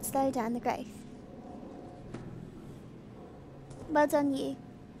out and should slow down the growth. Well done, you.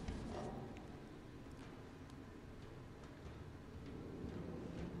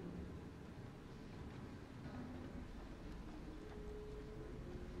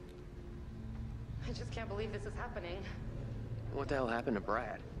 I just can't believe this is happening. What the hell happened to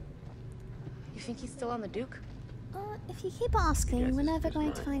Brad? You think he's still on the Duke? If you keep asking, we're never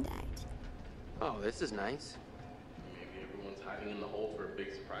going to find out. Oh, this is nice. Maybe everyone's hiding in the hole for a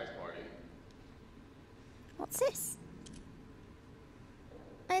big surprise party. What's this?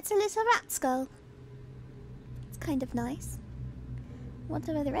 It's a little rat skull. It's kind of nice.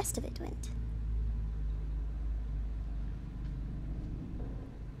 Wonder where the rest of it went.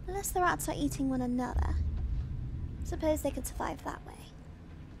 Unless the rats are eating one another. Suppose they could survive that way.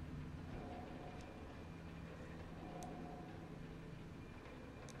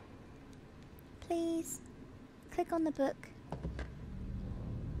 please. Click on the book.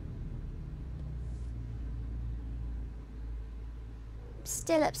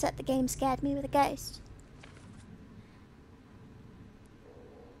 Still upset the game scared me with a ghost.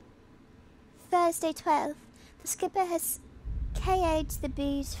 Thursday 12th. The skipper has KO'd the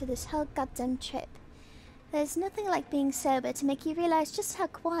booze for this whole goddamn trip. There's nothing like being sober to make you realise just how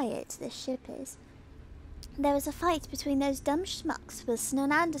quiet this ship is. There was a fight between those dumb schmucks, Wilson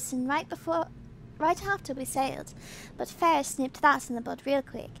and Anderson, right after we sailed, but Ferris nipped that in the bud real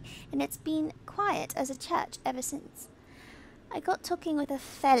quick, and it's been quiet as a church ever since. I got talking with a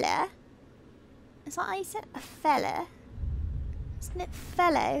fella. Is that how you said? A fella? Isn't it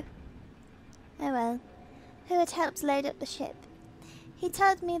fellow? Oh well. Who had helped load up the ship. He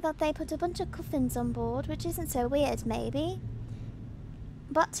told me that they put a bunch of coffins on board, which isn't so weird, maybe.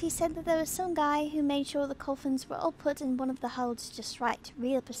 But he said that there was some guy who made sure the coffins were all put in one of the holds just right,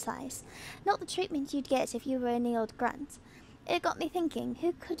 real precise. Not the treatment you'd get if you were any old grunt. It got me thinking,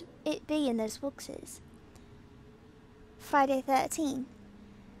 who could it be in those boxes? Friday 13.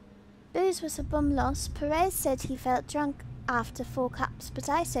 Booze was a bum loss. Perez said he felt drunk after 4 cups, but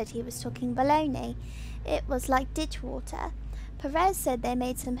I said he was talking baloney. It was like ditch water. Perez said they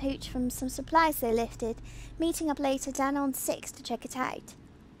made some hooch from some supplies they lifted, meeting up later down on 6 to check it out.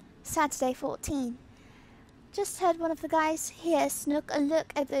 Saturday 14. Just heard one of the guys here snook a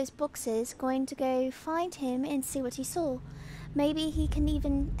look at those boxes, going to go find him and see what he saw. Maybe he can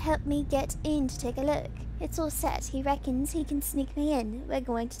even help me get in to take a look. It's all set. He reckons he can sneak me in. We're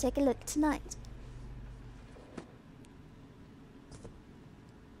going to take a look tonight.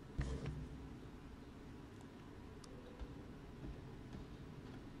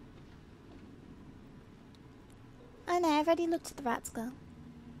 Oh no, I've already looked at the rat skull.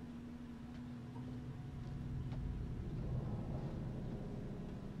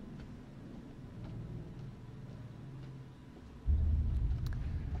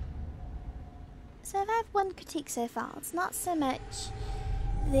 So I've had one critique so far. It's not so much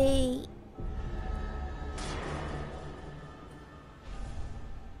the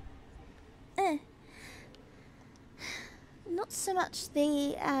not so much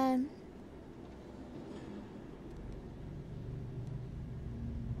the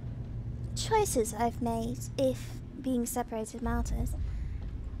choices I've made, if being separated matters,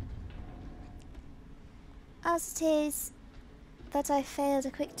 as it is that I failed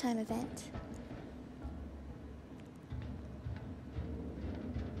a quick time event.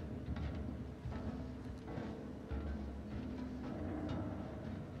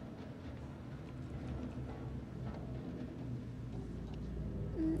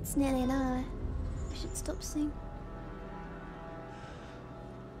 It's nearly an hour. We should stop soon.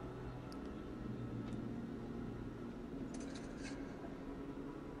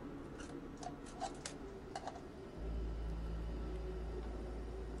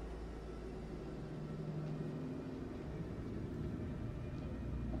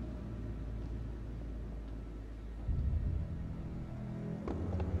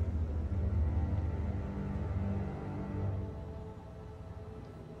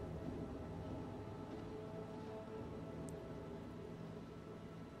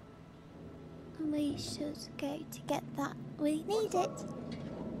 We should go to get that. We need it.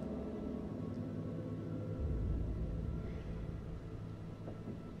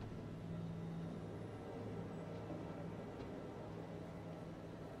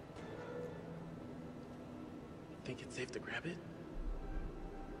 Think it's safe to grab it?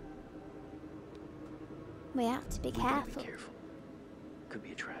 We have to be careful. Be careful. Could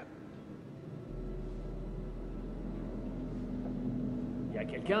be a trap. Y a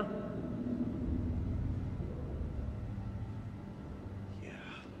quelqu'un?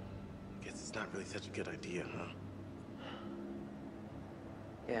 It's not really such a good idea, huh?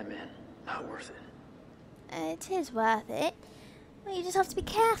 Yeah, man. Not worth it. It is worth it. Well, you just have to be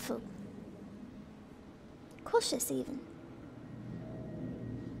careful. Cautious, even.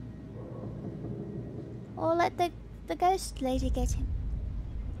 Or let the ghost lady get him.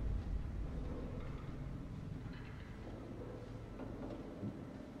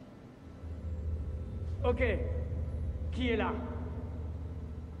 Ok. Qui est là?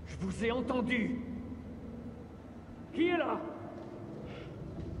 Je vous ai entendu. Qui est là?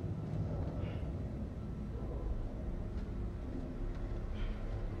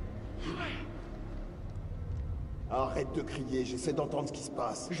 Arrête de crier, j'essaie d'entendre ce qui se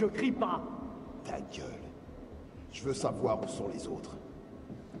passe. Je crie pas. Ta gueule. Je veux savoir où sont les autres.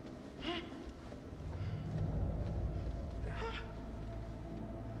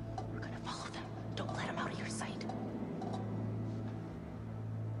 We're gonna follow them. Don't let them out of your sight.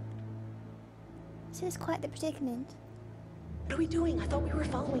 This is quite the predicament. What are we doing? I thought we were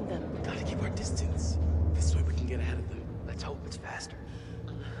following them. We gotta keep our distance. This way we can get ahead of them. Let's hope it's faster.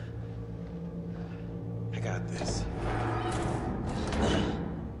 I got this.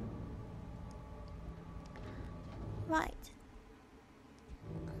 Right.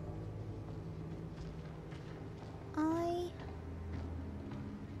 I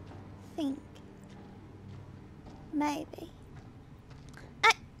think maybe.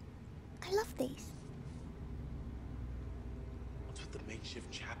 I love these. What's with the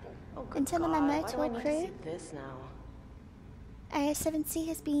makeshift chapel? Oh, good Until my God, motor why do I need to crew. see this now? Area 7C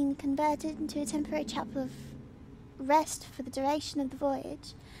has been converted into a temporary chapel of rest for the duration of the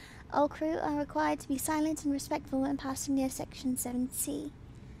voyage. All crew are required to be silent and respectful when passing near Section 7C.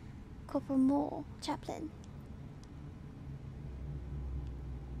 Corporal Moore, Chaplain.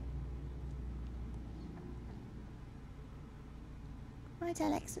 Right,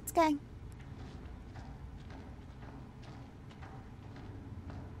 Alex, let's go.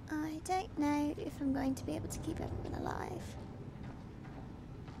 I don't know if I'm going to be able to keep everyone alive.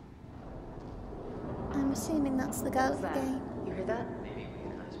 I'm assuming that's the goal of the game. You hear that? Maybe we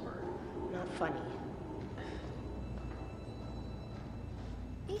get an iceberg. Not funny.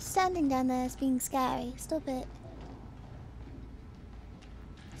 He's standing down there as being scary. Stop it.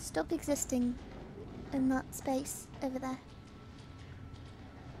 Stop existing in that space over there.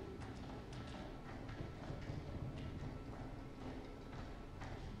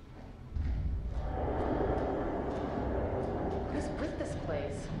 What is with this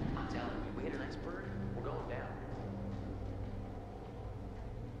place? I'm telling you, we hit an iceberg, we're going down.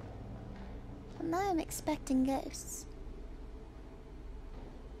 But now I'm expecting ghosts.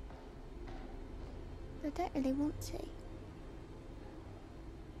 I don't really want to.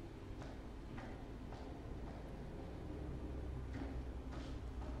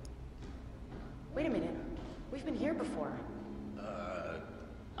 Wait a minute. We've been here before.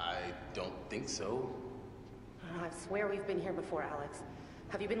 I don't think so. I swear we've been here before, Alex.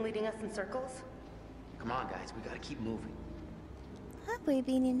 Have you been leading us in circles? Come on, guys, we gotta keep moving. Have we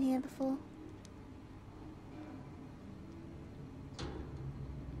been in here before?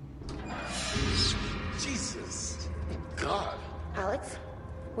 Jesus. God. Alex?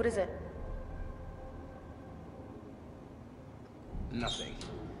 What is it? Nothing.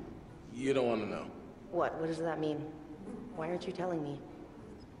 You don't want to know. What? What does that mean? Why aren't you telling me?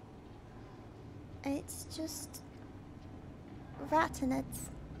 It's just rattlers.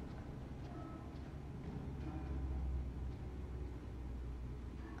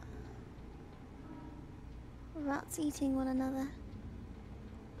 Rats eating one another.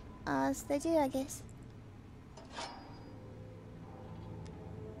 As they do, I guess.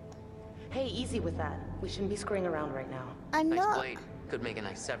 Hey, easy with that. We shouldn't be screwing around right now. I'm Nice not. blade. Could make a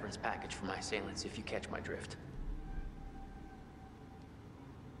nice severance package for my assailants if you catch my drift.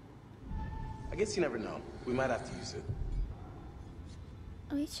 I guess you never know. We might have to use it.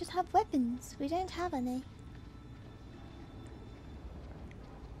 We should have weapons. We don't have any.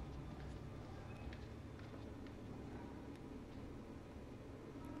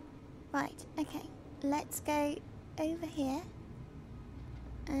 Right, okay. Let's go over here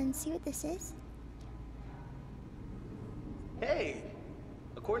and see what this is. Hey!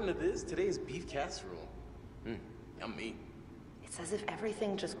 According to this, today is beef casserole. Yummy. It's as if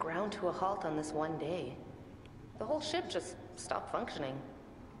everything just ground to a halt on this one day. The whole ship just stopped functioning.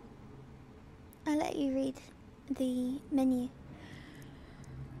 I'll let you read the menu.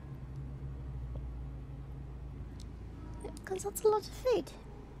 Because that's a lot of food.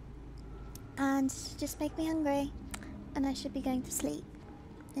 And just make me hungry. And I should be going to sleep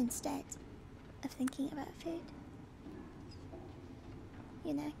instead of thinking about food.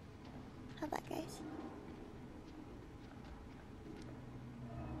 You know how that goes.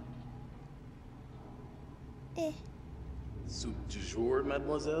 Soup du jour,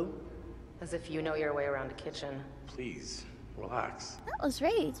 mademoiselle? As if you know your way around a kitchen. Please, relax. That was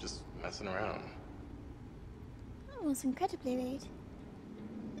rude. Just messing around. That was incredibly rude.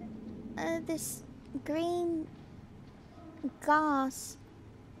 This green gas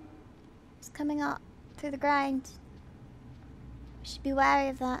is coming up through the ground. We should be wary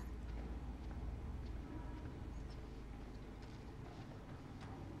of that.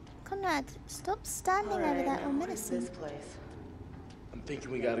 Conrad, stop standing over there all what is menacing. this place? I'm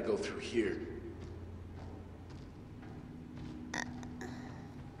thinking we gotta go through here.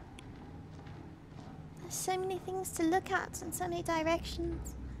 There's so many things to look at and so many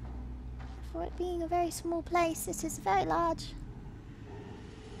directions. For it being a very small place, it is very large.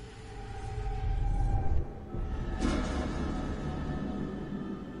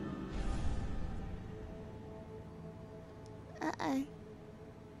 Uh-oh.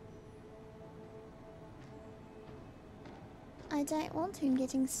 I don't want him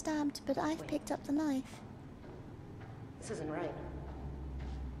getting stabbed, but I've picked up the knife. This isn't right.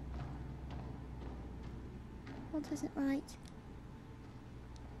 What isn't right?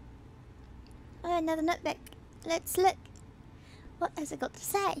 Oh, another notebook. Let's look. What has it got to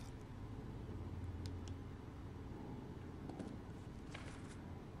say?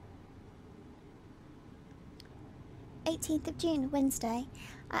 18th of June, Wednesday.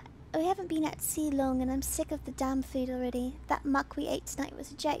 We haven't been at sea long and I'm sick of the damn food already. That muck we ate tonight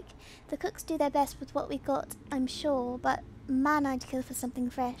was a joke. The cooks do their best with what we got, I'm sure, but man, I'd kill for something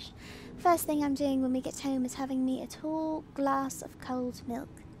fresh. First thing I'm doing when we get home is having me a tall glass of cold milk.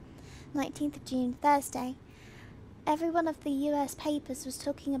 19th of June, Thursday. Every one of the US papers was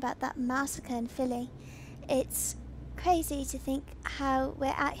talking about that massacre in Philly. It's crazy to think how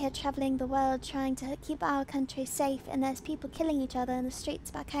we're out here travelling the world trying to keep our country safe and there's people killing each other in the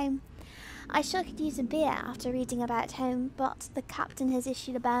streets back home. I sure could use a beer after reading about home, but the captain has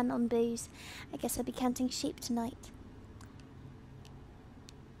issued a ban on booze. I guess I'll be counting sheep tonight.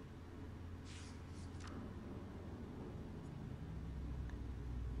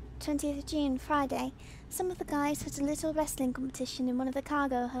 '20th of June, Friday. Some of the guys had a little wrestling competition in one of the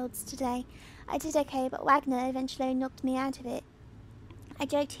cargo holds today. I did okay, but Wagner eventually knocked me out of it. I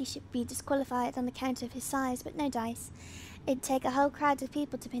joked he should be disqualified on account of his size, but no dice. It'd take a whole crowd of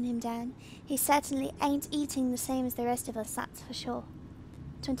people to pin him down. He certainly ain't eating the same as the rest of us, that's for sure.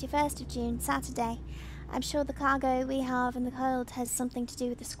 21st of June, Saturday. I'm sure the cargo we have in the hold has something to do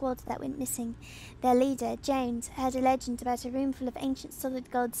with the squad that went missing. Their leader, Jones, heard a legend about a room full of ancient solid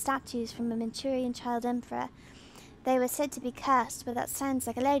gold statues from a Manchurian child emperor. They were said to be cursed, but that sounds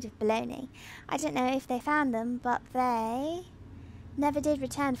like a load of baloney. I don't know if they found them, but they never did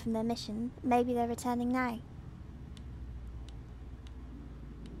return from their mission. Maybe they're returning now.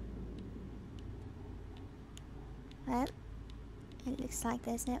 Well, it looks like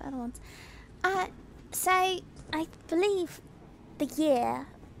there's no other ones. So, I believe the year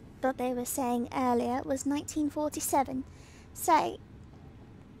that they were saying earlier was 1947. So,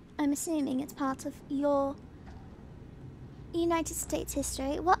 I'm assuming it's part of your United States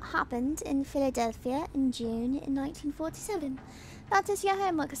history. What happened in Philadelphia in June in 1947? That is your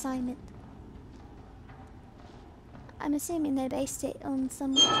homework assignment. I'm assuming they based it on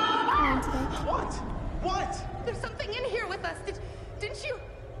some current event. What? What? There's something in here with us. Didn't you?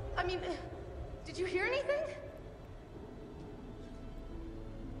 I mean, did you hear anything?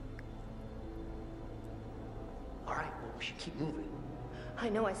 All right, well, we should keep moving. I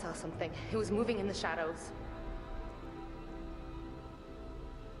know I saw something. It was moving in the shadows.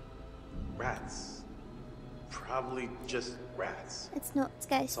 Rats. Probably just rats. It's not, it's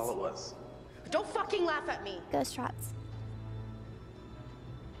ghosts. That's all it was. Don't fucking laugh at me. Ghost rats.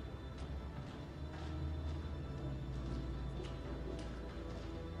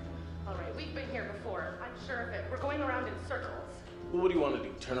 All right, we've been here before. I'm sure of it. We're going around in circles. Well, what do you want to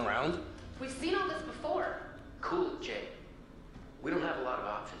do? Turn around? We've seen all this before. Cool it, Jay. We don't have a lot of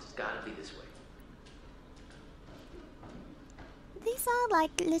options. It's gotta be this way. These are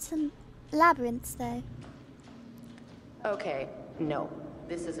like little labyrinths, though. Okay, no.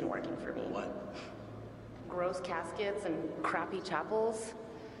 This isn't working for me. What? Gross caskets and crappy chapels.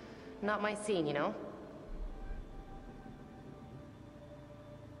 Not my scene, you know?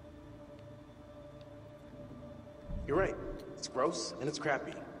 You're right. It's gross and it's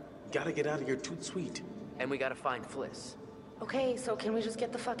crappy. You gotta get out of here toot sweet. And we gotta find Fliss. Okay, so can we just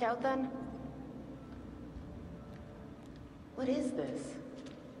get the fuck out then? What is this?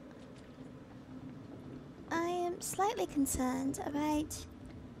 I am slightly concerned about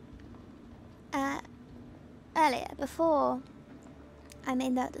earlier, before I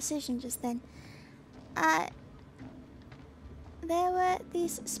made that decision just then. There were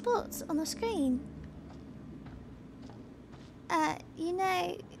these spots on the screen. You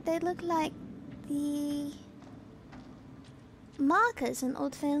know, they look like the markers in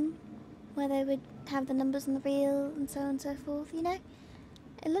old film, where they would have the numbers on the reel and so on and so forth, you know?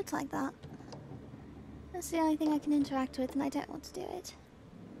 It looked like that. That's the only thing I can interact with, and I don't want to do it.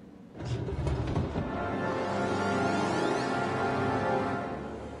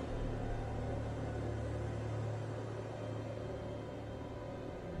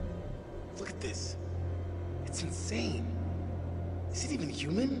 Look at this. It's insane. Is it even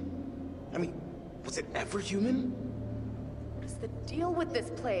human? I mean, was it ever human? What is the deal with this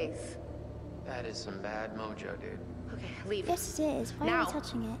place? That is some bad mojo, dude. Okay, leave. Yes, it is. Why Now. are you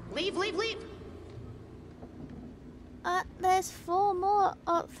touching it? Leave, leave, leave! There's 3 more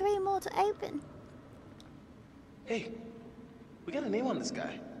to open. Hey, We got a name on this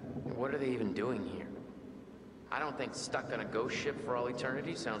guy. What are they even doing here? I don't think stuck on a ghost ship for all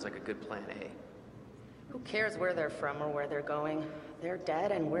eternity sounds like a good plan A. Who cares where they're from or where they're going? They're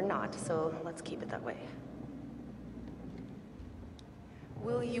dead and we're not, so let's keep it that way.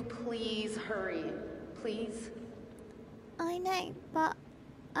 Will you please hurry? Please? I know, but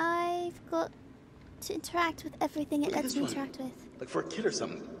I've got to interact with everything it lets me interact with. Like for a kid or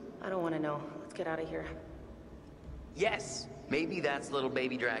something. I don't want to know. Let's get out of here. Yes! Maybe that's little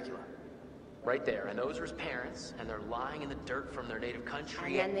baby Dracula. Right there, and those are his parents, and they're lying in the dirt from their native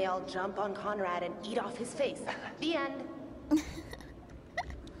country. And then they all jump on Conrad and eat off his face. The end. I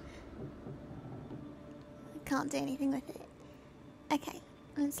can't do anything with it. Okay,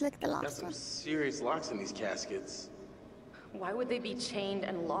 let's look at the Got last some one. serious locks in these caskets. Why would they be chained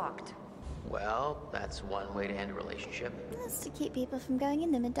and locked? Well, that's one way to end a relationship. That's to keep people from going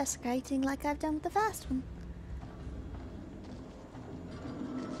in them and desecrating like I've done with the first one.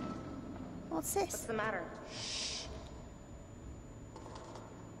 What's this? What's the matter?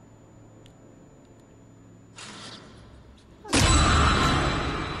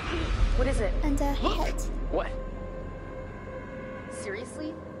 What is it? And a head. What?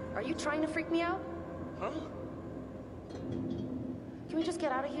 Seriously? Are you trying to freak me out? Huh? Can we just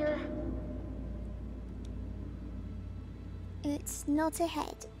get out of here? It's not a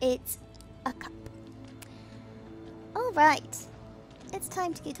head, it's a cup. Alright, it's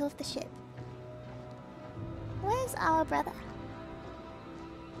time to get off the ship. Where's our brother?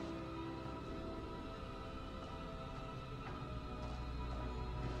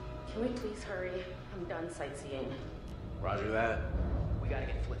 Can we please hurry? I'm done sightseeing. Roger that. We gotta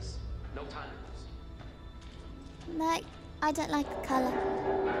get Fliss. No time to lose. No, I don't like the colour.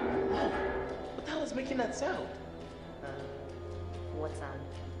 What the hell is making that sound? What sound?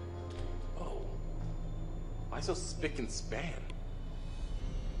 Oh. Why so spick and span?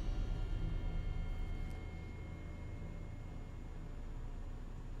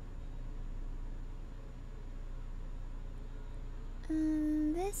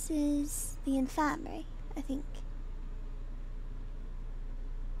 This is the infirmary, I think.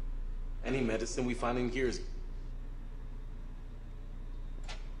 Any medicine we find in here is...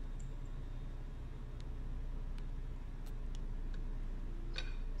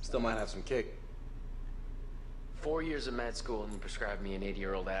 Still might have some kick. 4 years of med school and you prescribed me an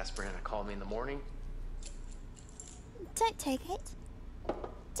 80-year-old aspirin and call me in the morning? Don't take it. Don't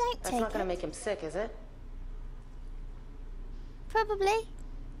That's take not gonna it. make him sick, is it? Probably.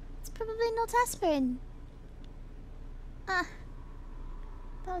 It's probably not aspirin. Ah.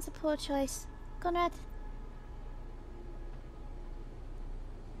 That was a poor choice. Conrad.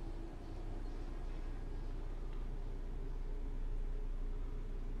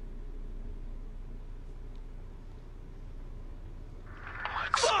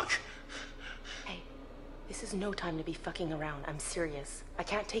 Fuck! Hey, this is no time to be fucking around. I'm serious. I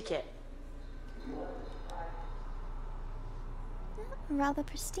can't take it. Rather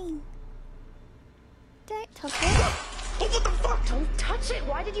pristine. Don't touch it. Oh, what the fuck? Don't touch it!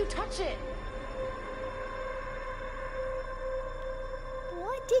 Why did you touch it?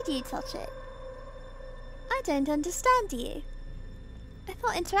 Why did you touch it? I don't understand you. I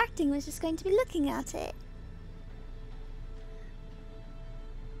thought interacting was just going to be looking at it.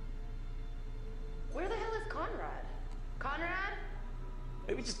 Where the hell is Conrad? Conrad?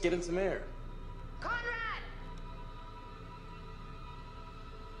 Maybe just get in some air. Conrad!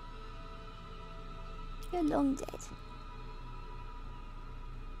 You're long dead.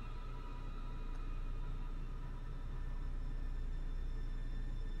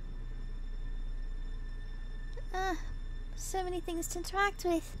 So many things to interact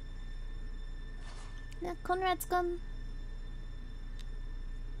with. Now Conrad's gone.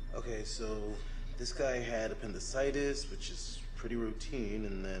 Okay, so this guy had appendicitis, which is pretty routine,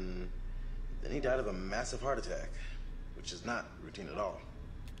 and then he died of a massive heart attack, which is not routine at all.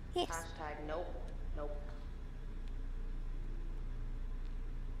 Yes. Hashtag nope. Nope.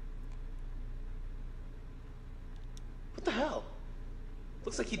 What the hell?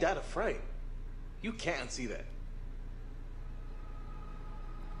 Looks like he died of fright. You can't see that.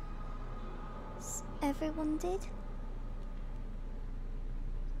 Everyone did.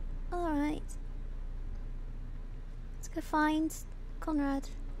 Alright. Let's go find Conrad.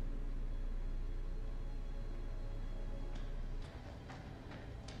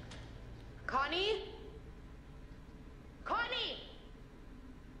 Connie? Connie!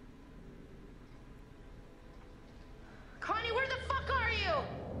 Connie, where the fuck are you?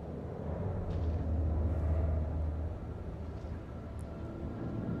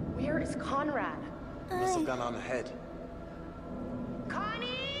 Where is Conrad? Must have gone on ahead.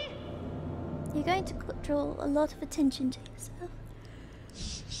 You're going to draw a lot of attention to yourself.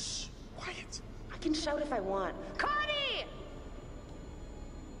 Shh. Quiet. I can shout if I want. Connie!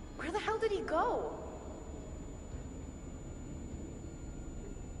 Where the hell did he go?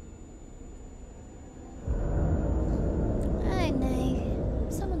 Oh no.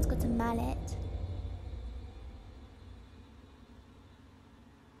 Someone's got a mallet.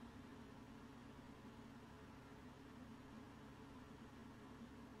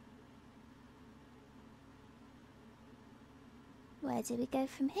 Where do we go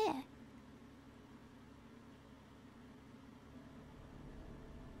from here?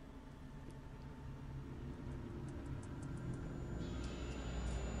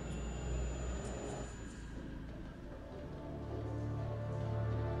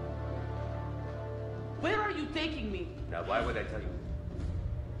 Where are you taking me? Now, why would I tell you?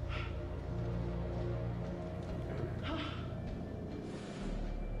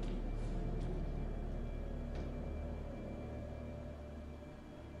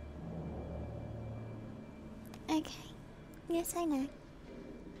 Okay. Yes, I know.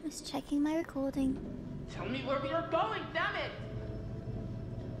 Just checking my recording. Tell me where we are going, damn it!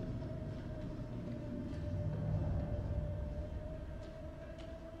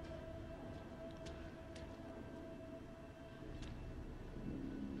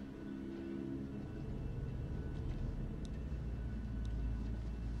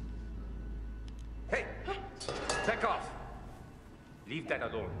 Hey! Back off! Leave that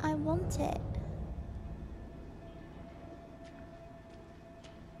alone. I want it.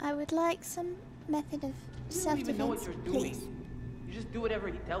 I would like some method of You don't even know what self-defense, you're doing. please. You just do whatever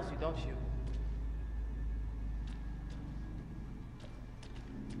he tells you, don't you?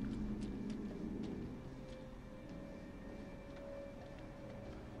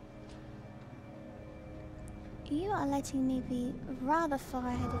 You are letting me be rather far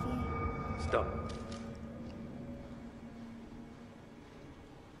ahead of you. Stop.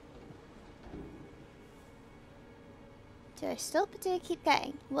 Do I stop or do I keep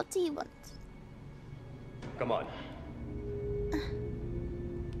going? What do you want? Come on.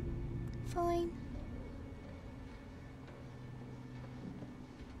 Fine.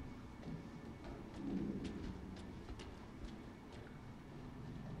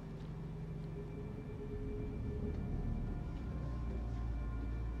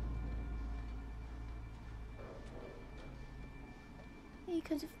 You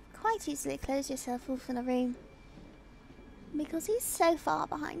could have quite easily closed yourself off in a room. Because he's so far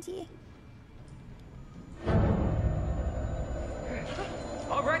behind you.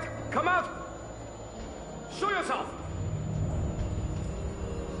 All right, come out! Show yourself!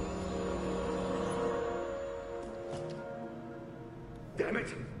 Damn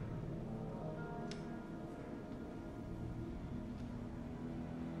it!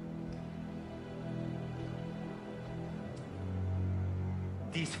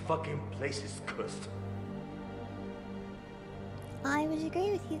 This fucking place is cursed. I would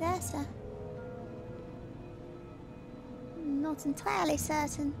agree with you there, sir. Not entirely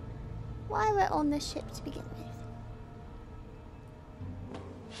certain why we're on this ship to begin with.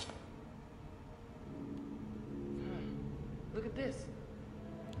 Look at this.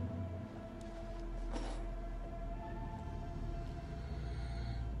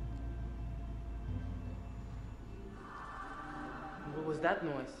 What was that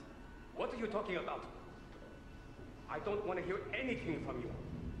noise? What are you talking about? I don't want to hear anything from you.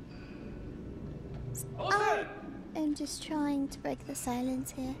 I'm just trying to break the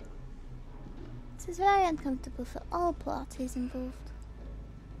silence here. This is very uncomfortable for all parties involved.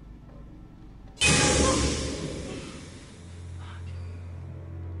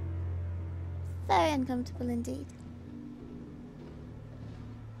 Very uncomfortable indeed.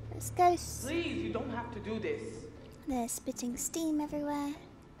 There's ghosts. Please, you don't have to do this. There's spitting steam everywhere.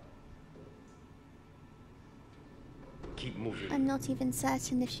 Keep moving. I'm not even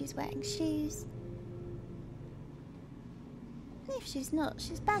certain if she's wearing shoes. If she's not,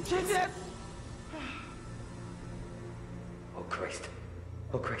 she's bad. Oh Christ.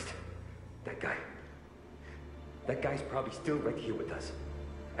 Oh Christ. That guy. That guy's probably still right here with us.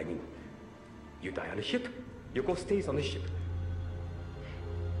 I mean, you die on the ship, your ghost stays on the ship.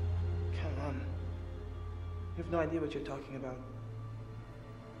 Come on. You have no idea what you're talking about.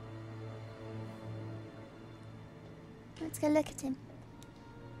 Let's go look at him.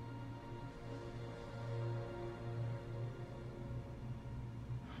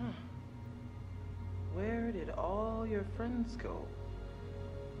 Where did all your friends go?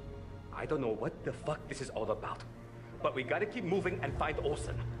 I don't know what the fuck this is all about, but we gotta keep moving and find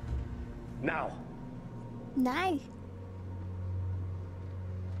Olsen. Now! No.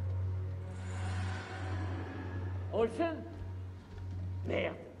 Olsen?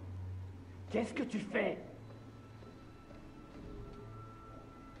 Merde. Qu'est-ce que tu fais?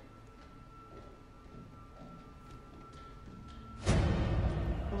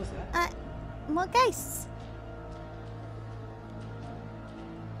 What was that? More ghosts.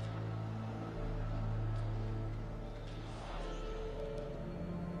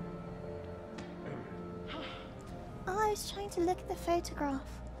 Oh, I was trying to look at the photograph.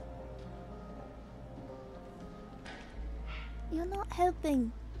 You're not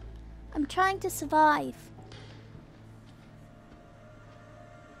helping. I'm trying to survive.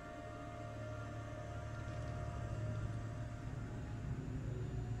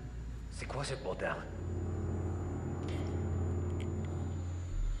 C'est quoi ce bordel?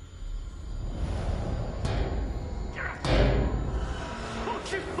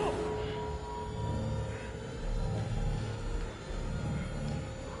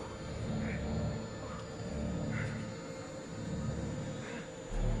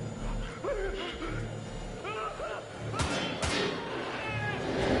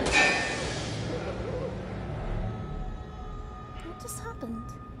 What just happened?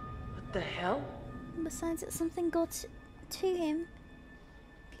 What the hell? Besides that something got to him.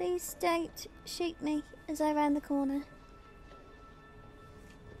 Please don't shoot me as I round the corner.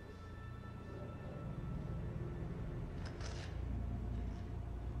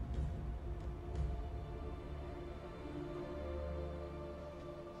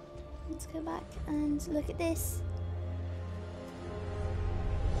 Let's go back and look at this.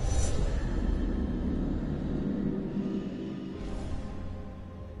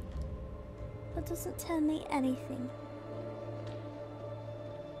 That doesn't tell me anything.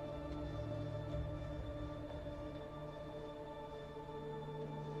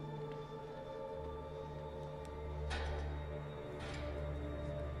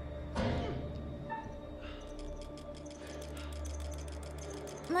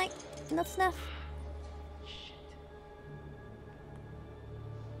 Like, that's enough.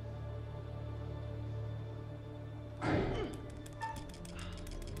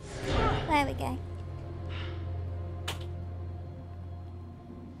 There we go.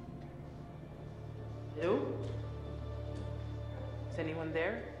 Hello? Is anyone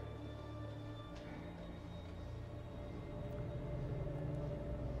there?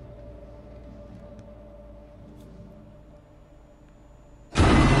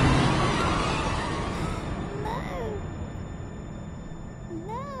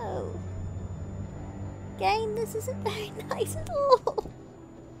 No. Game, this isn't very nice at all.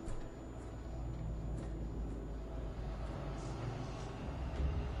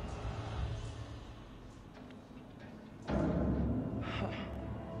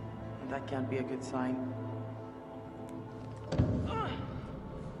 That can't be a good sign.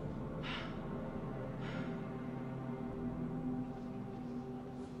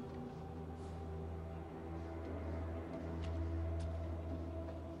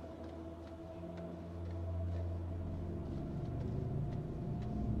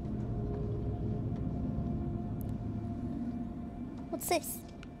 What's this?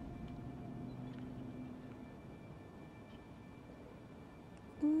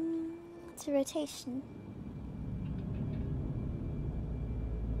 It's a rotation.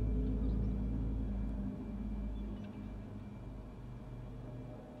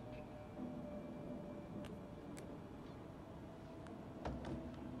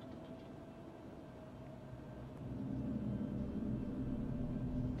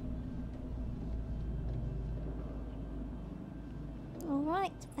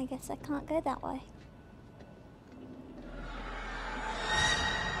 Alright, I guess I can't go that way.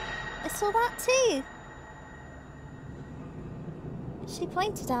 I saw that too! She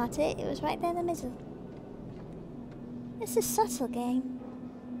pointed at it, it was right there in the middle. It's a subtle game.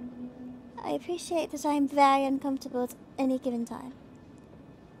 I appreciate that I'm very uncomfortable at any given time.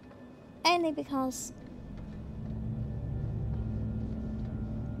 Only because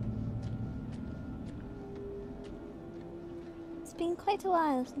it's been quite a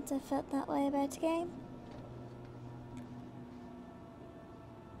while since I felt that way about a game.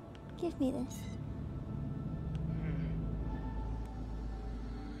 Give me this.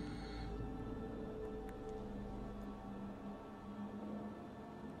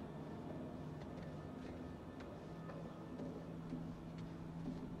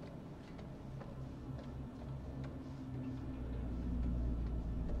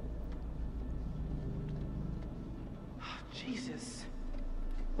 Jesus.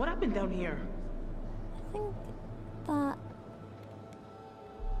 What happened down here? I think that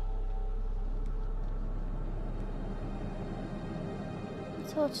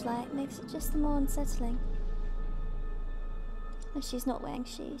the torchlight makes it just more unsettling. Oh, she's not wearing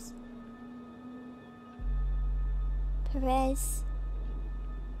shoes. Perez.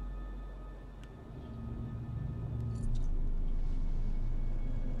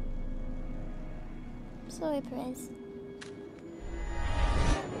 Sorry, Perez.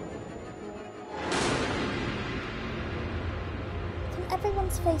 Can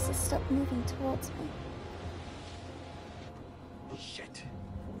everyone's faces stop moving towards me? Shit.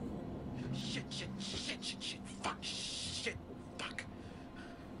 Shit, shit, shit, shit, shit. Fuck, shit, fuck.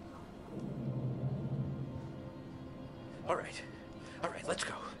 Alright, let's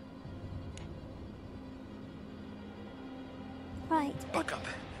go. Right. Buck up,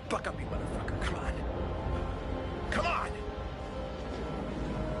 you motherfucker, come on. Come on!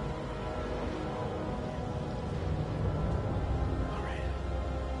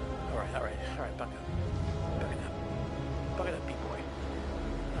 Alright, buck up. Buck it up, B-boy.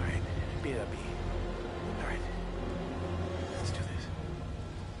 Alright, beat it up, B. Alright. Let's do this.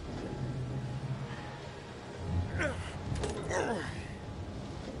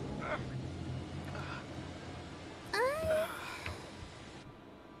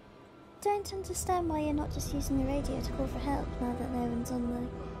 I don't understand why you're not just using the radio to call for help now that no one's on the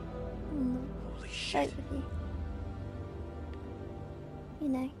Holy shit. boat with you. You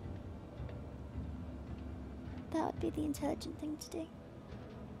know. That would be the intelligent thing to do.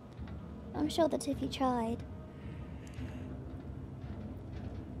 I'm sure that if you tried,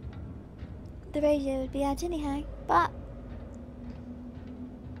 the radio would be out anyhow, but,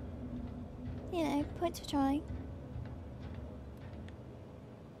 you know, points for trying.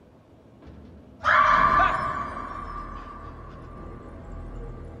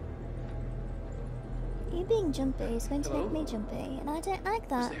 You being jumpy is going to make me jumpy, and I don't like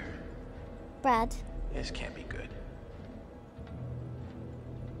that. Brad. This can't be good.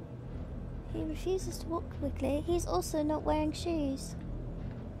 He refuses to walk quickly. He's also not wearing shoes.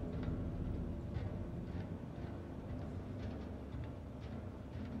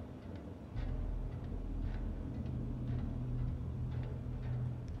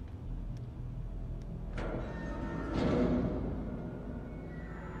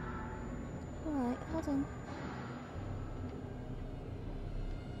 Alright, hold on.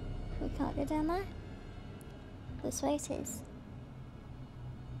 We can't go down there? This way it is.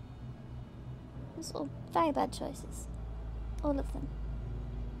 Those are all very bad choices. All of them.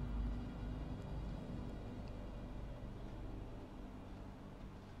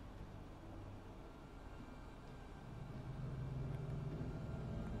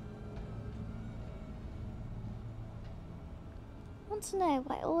 I want to know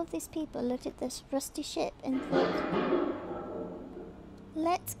why all of these people looked at this rusty ship and thought,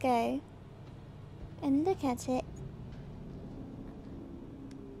 let's go and look at it.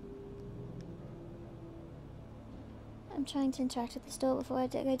 I'm trying to interact with this door before I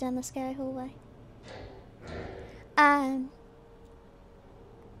go down the scary hallway.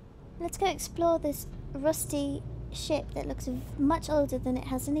 Let's go explore this rusty ship that looks much older than it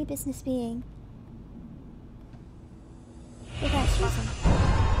has any business being. Without shoes on.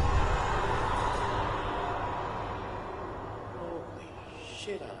 Holy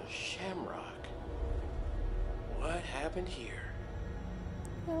shit on a shamrock. What happened here?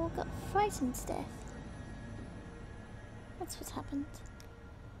 We all got frightened to death. That's what happened.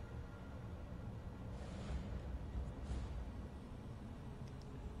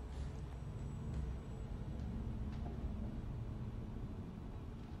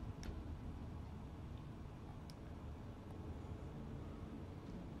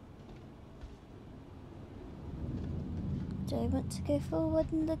 Do I want to go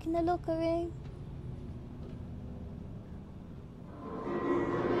forward and look in the locker room?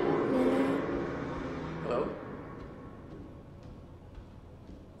 Really? Hello?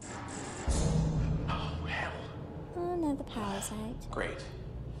 Oh, hell. Oh no, the power's out. Great.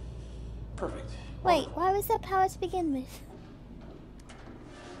 Perfect. Wait, why was there power to begin with?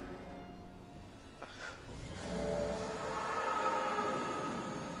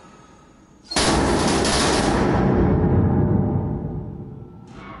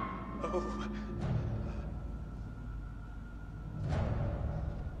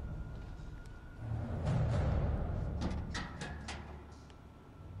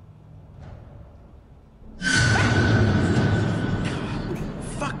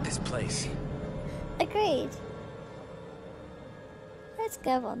 Fuck this place. Agreed. Let's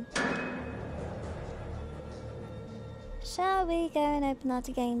go on. Shall we go and open that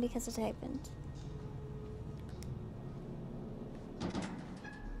again because it opened?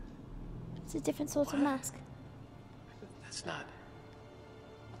 It's a different sort of mask. That's not...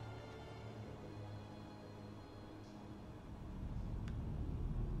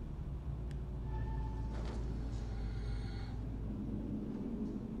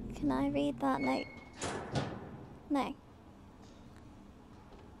 Can I read that note? No.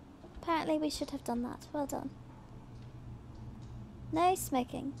 Apparently we should have done that. Well done. No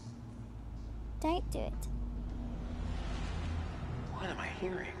smoking. Don't do it. What am I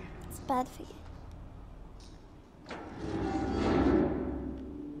hearing? It's bad for you.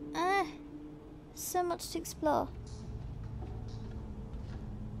 So much to explore.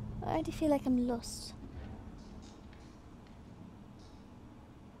 I already feel like I'm lost.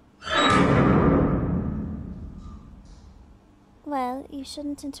 Well, you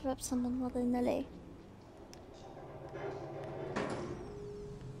shouldn't interrupt someone while they're in the loo.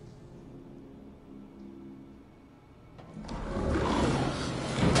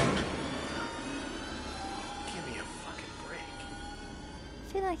 Give me a fucking break.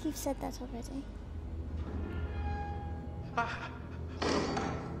 I feel like you've said that already.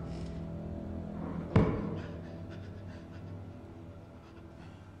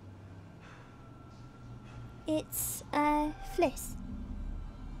 It's, Fliss.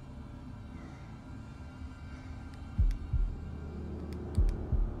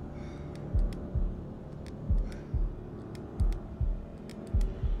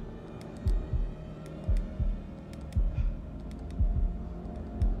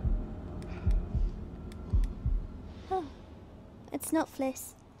 Oh, it's not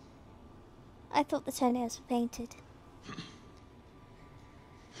Fliss. I thought the toenails were painted.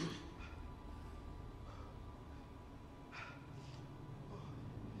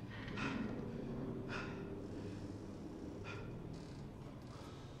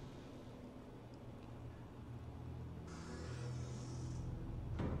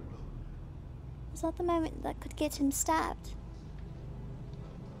 Was that the moment that could get him stabbed?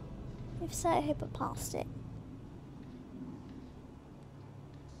 If so, I hope I passed it.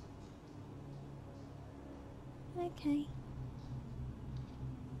 Okay.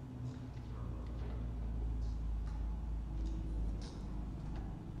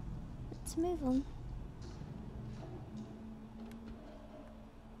 Let's move on.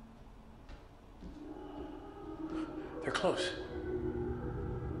 They're close.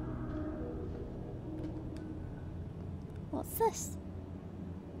 What's this?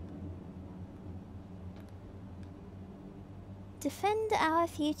 Defend our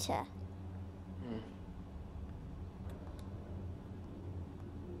future.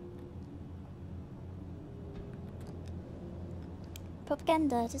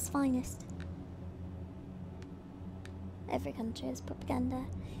 Propaganda at its finest. Every country has propaganda.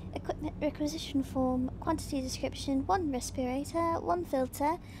 Equipment requisition form, quantity description, 1 respirator, 1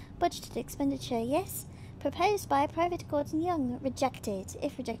 filter, budgeted expenditure, yes. Proposed by Private Gordon Young, rejected.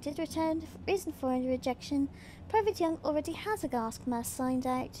 If rejected, returned. Reason for rejection. Private Young already has a gas mask signed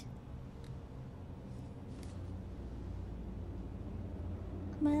out.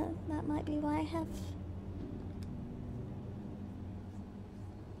 Well, that might be why I have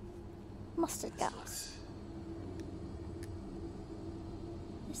mustard gas.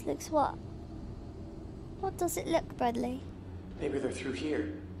 This looks what? What does it look, Bradley? Maybe they're through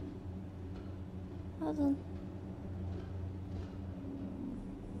here. Hold on.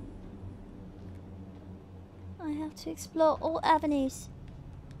 I have to explore all avenues.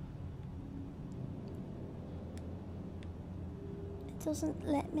 It doesn't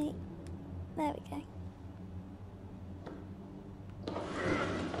let me. There we go.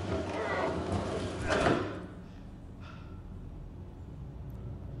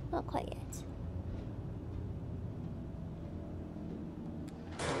 Not quite yet.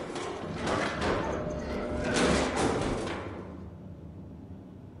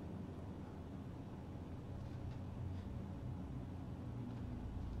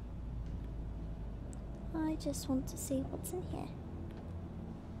 I just want to see what's in here.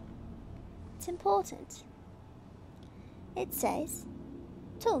 It's important. It says,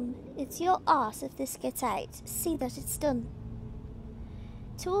 Tom, it's your arse if this gets out. See that it's done.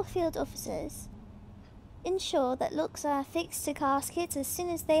 To all field officers, ensure that locks are fixed to caskets as soon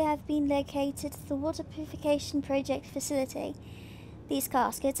as they have been located to the water purification project facility. These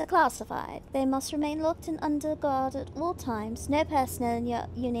caskets are classified. They must remain locked and under guard at all times. No personnel in your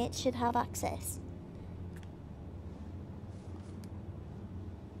unit should have access.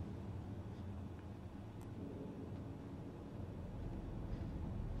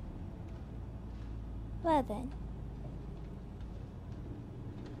 Well then.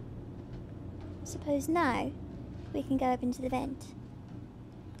 Suppose now we can go up into the vent.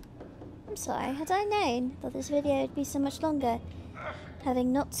 I'm sorry, had I known that this video would be so much longer,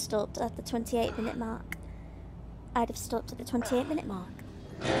 having not stopped at the 28-minute mark, I'd have stopped at the 28-minute mark.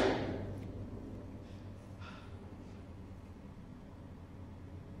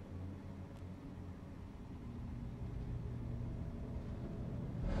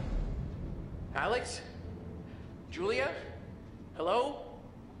 Alex? Julia? Hello?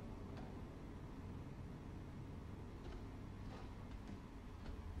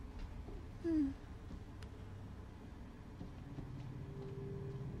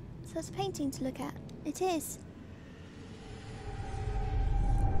 So it's a painting to look at. It is.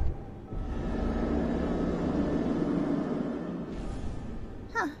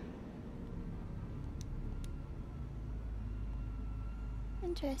 Huh.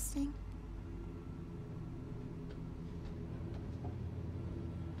 Interesting.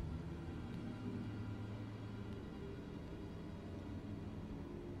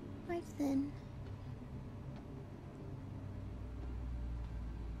 Right then.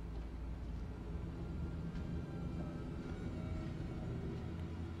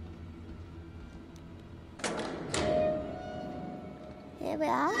 Here we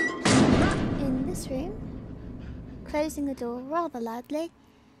are, in this room, closing the door rather loudly.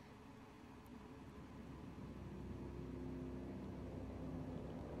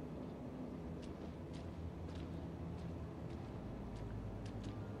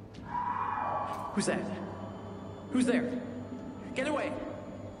 Who's that? Who's there? Get away!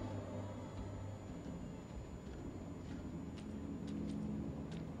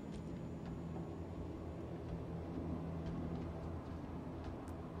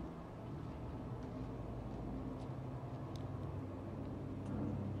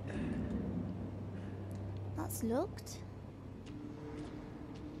 That's looked.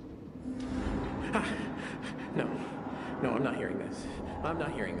 No. No, I'm not hearing this. I'm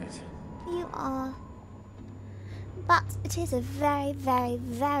not hearing this. You are. But it is a very, very,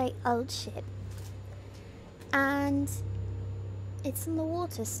 very old ship. And it's in the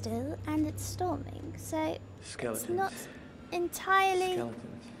water still, and it's storming, so Skeletons. it's not entirely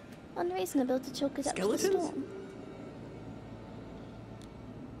Skeletons. unreasonable to chalk it up to the Skeletons? storm.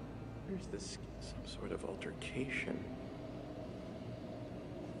 Where's this? Some sort of altercation.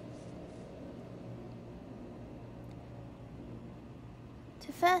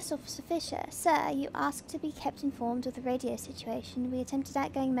 To First Officer Fisher, Sir, you asked to be kept informed of the radio situation. We attempted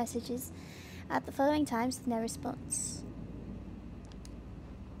outgoing messages at the following times with no response.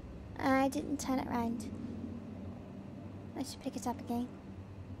 I didn't turn it round. I should pick it up again.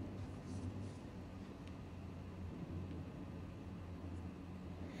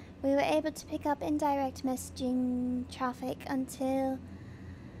 We were able to pick up indirect messaging traffic until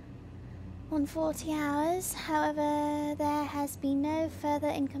 1:40 hours. However, there has been no further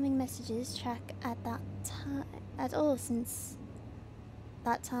incoming messages tracked at that time at all since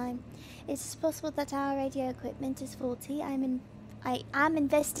that time. It is possible that our radio equipment is faulty. I am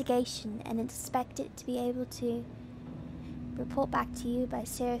investigation and expect it to be able to report back to you by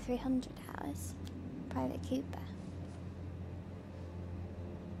 0300 hours. Private Cooper.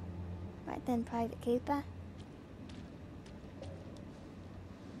 Right then, Private Cooper.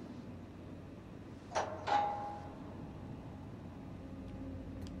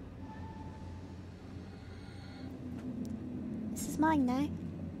 This is mine now.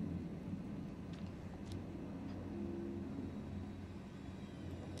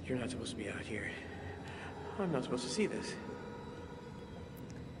 You're not supposed to be out here. I'm not supposed to see this.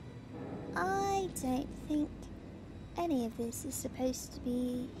 I don't think any of this is supposed to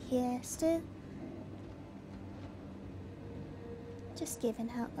be here still. Just given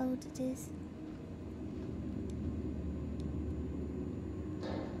how old it is.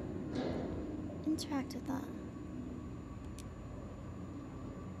 Interact with that.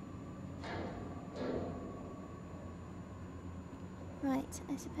 Right,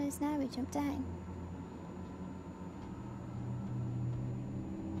 I suppose now we jump down.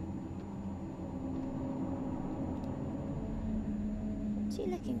 What are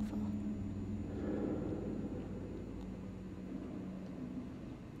you looking for?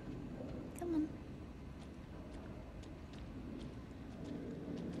 Come on.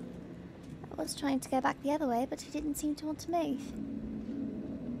 I was trying to go back the other way, but he didn't seem to want to move.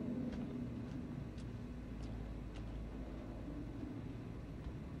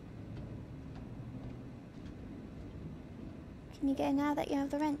 Can you go now that you have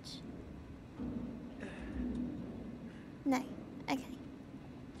the wrench? No. Okay.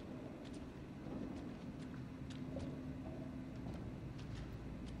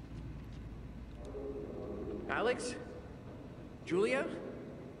 Alex? Julia?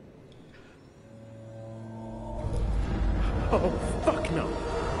 Oh, fuck no.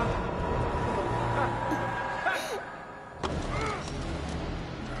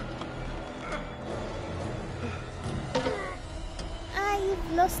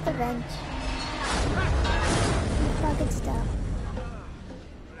 You've lost the wrench. You buggered stuff.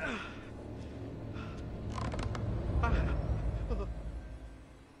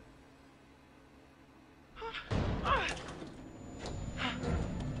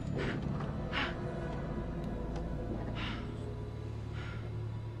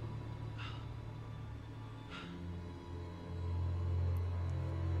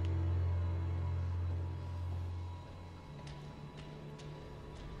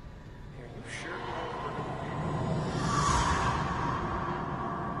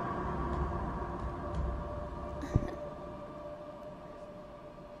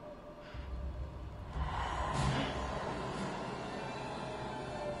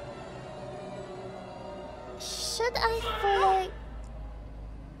 Should I follow?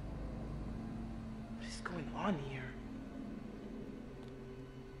 What is going on here?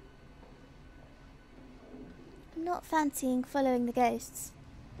 I'm not fancying following the ghosts.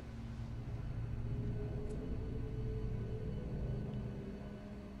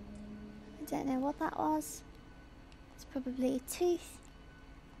 I don't know what that was. It's probably a tooth.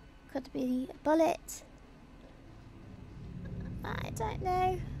 Could be a bullet. I don't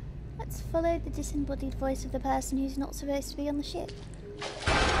know. Let's follow the disembodied voice of the person who's not supposed to be on the ship.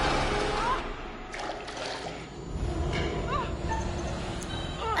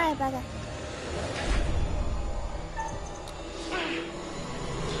 Oh, bugger.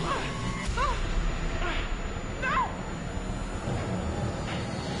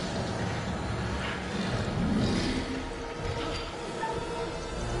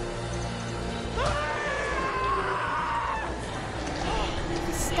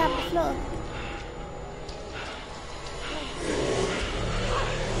 Stab the floor.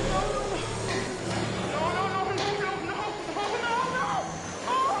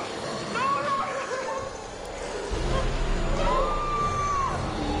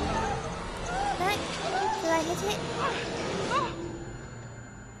 Right, did I hit it?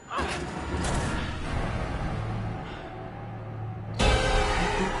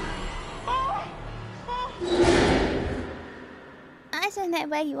 I don't know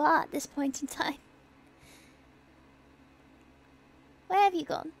where you are at this point in time. Where have you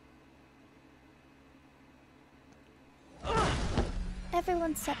gone?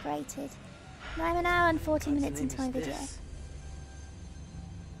 Everyone's separated. And I'm an hour and 40 minutes into my video.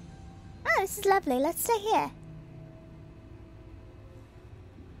 Oh, this is lovely. Let's stay here.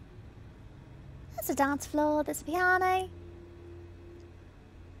 There's a dance floor. There's a piano.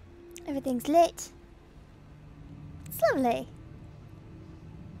 Everything's lit. It's lovely.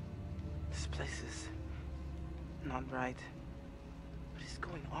 This place is not right. What is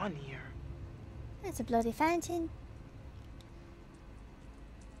going on here? There's a bloody fountain.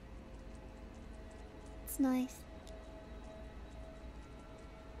 It's nice.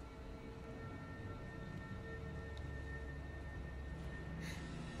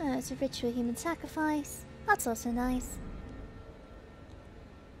 Oh, it's a ritual human sacrifice. That's also nice.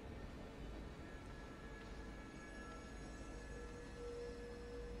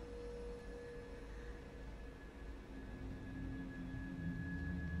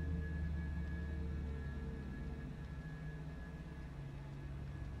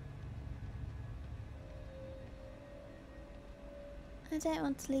 I don't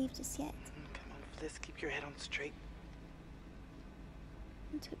want to leave just yet. Come on, Fliss, keep your head on straight.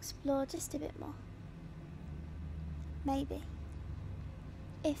 I want to explore just a bit more. Maybe.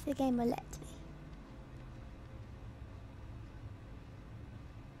 If the game will let me.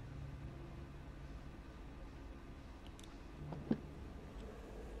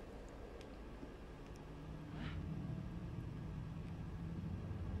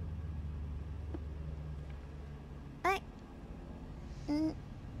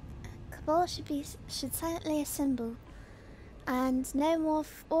 Cabal should silently assemble, and no more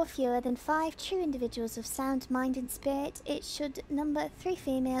or fewer than 5 true individuals of sound mind and spirit. It should number 3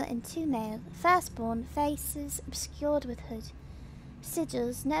 female and 2 male. Firstborn, faces obscured with hood.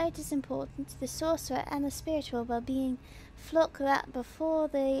 Sigils, no, it is important. The sorcerer and the spiritual well-being flock that before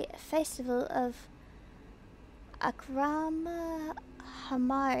the festival of Akrama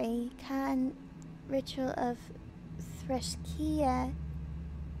Hamari can ritual of Threshkia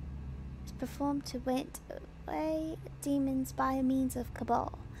is performed to wint away demons by means of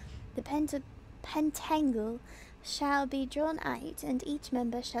Cabal. The pentacle shall be drawn out, and each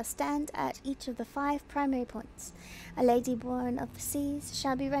member shall stand at each of the 5 primary points. A lady born of the seas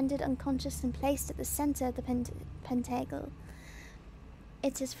shall be rendered unconscious and placed at the center of the pentacle.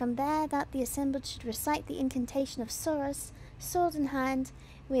 It is from there that the assembled should recite the incantation of Soros, sword in hand,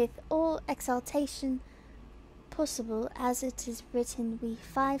 with all exaltation possible. As it is written, we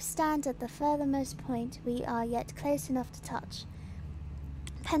 5 stand at the furthermost point we are yet close enough to touch.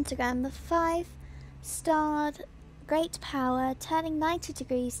 Pentagram, the 5-starred great power, turning 90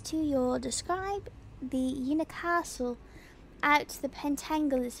 degrees to your describe the unicastle out the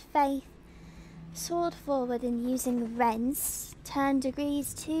pentacle is faith. Sword forward in using rents, turn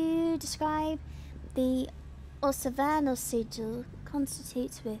degrees to describe the Osavernal sigil,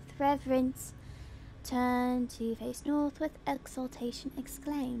 constitutes with reverence. Turn to face north with exaltation,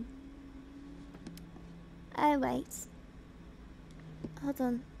 exclaim. Oh wait. Hold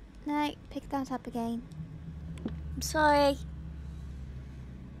on. No, pick that up again. I'm sorry.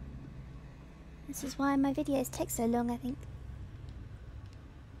 This is why my videos take so long, I think.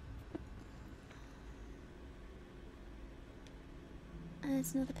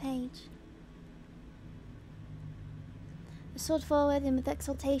 there's another page. The sword forward and with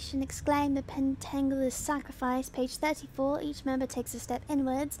exultation exclaim the Pentangler's sacrifice. Page 34. Each member takes a step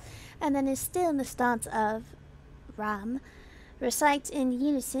inwards and then is still in the stance of Ram. Recite in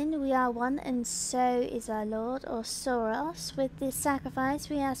unison, we are one and so is our Lord, or Soros. With this sacrifice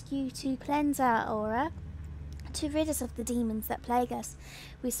we ask you to cleanse our aura, to rid us of the demons that plague us.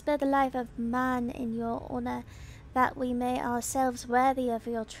 We spare the life of man in your honor, that we may ourselves worthy of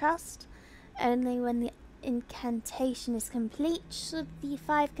your trust. Only when the incantation is complete should the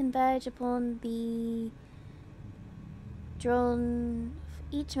five converge upon the drawn.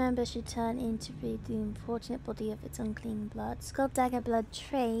 Each member should turn into the unfortunate body of its unclean blood. Skull dagger blood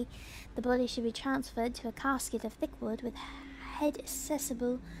tray. The body should be transferred to a casket of thick wood with head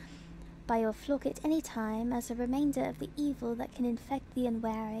accessible by your flock at any time as a remainder of the evil that can infect the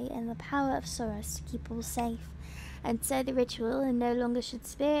unwary and the power of Soros to keep all safe. And so the ritual, and no longer should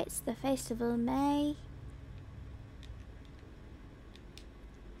spirits, the festival may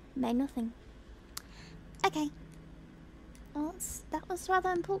nothing. Okay. Well, that was rather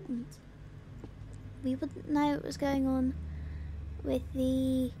important. We wouldn't know what was going on with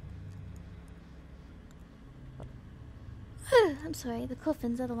the... I'm sorry, the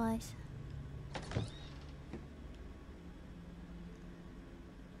coffins otherwise.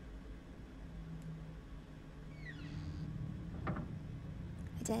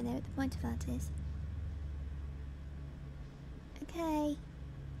 I don't know what the point of that is. Okay.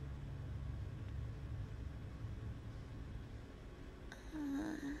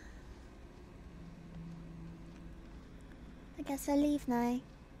 I guess I'll leave now.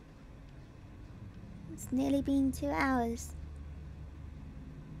 It's nearly been 2 hours.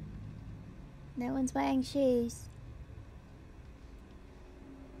 No one's wearing shoes.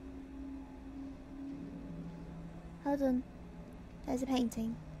 Hold on. There's a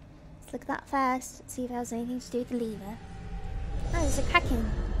painting. Let's look at that first. See if it has anything to do with the lever. Oh, there's a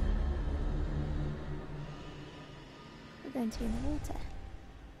kraken. We're going to be in the water.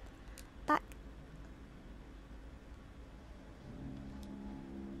 Back.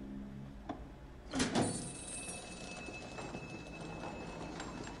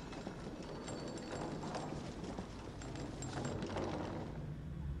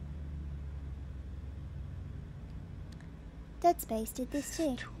 Dead Space did this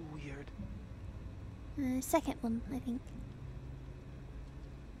too. Too weird. Second one, I think.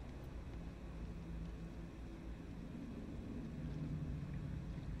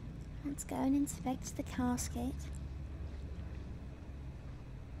 Let's go and inspect the casket.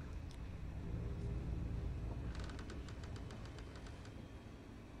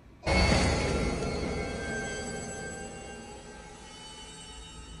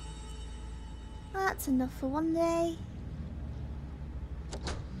 That's enough for one day.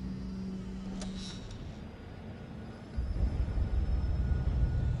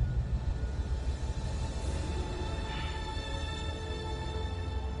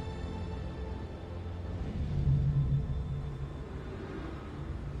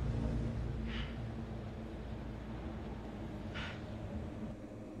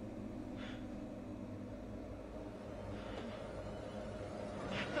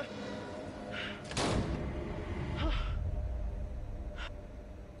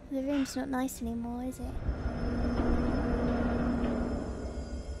 The room's not nice anymore, is it?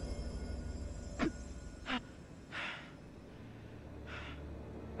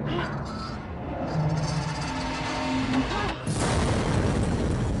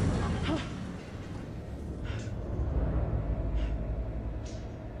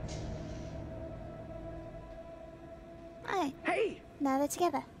 Oh. Hey! Now they're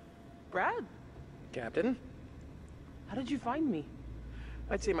together. Brad? Captain? How did you find me?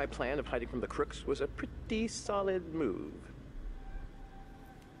 I'd say my plan of hiding from the crooks was a pretty solid move.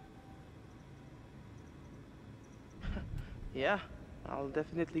 Yeah, I'll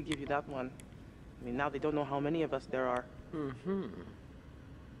definitely give you that one. I mean, now they don't know how many of us there are. Mm-hmm.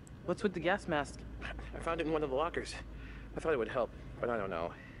 What's with the gas mask? I found it in one of the lockers. I thought it would help, but I don't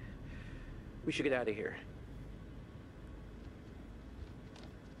know. We should get out of here.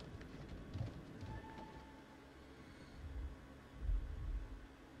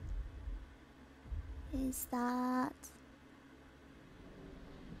 Is that...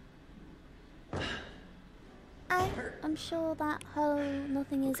 I'm sure that whole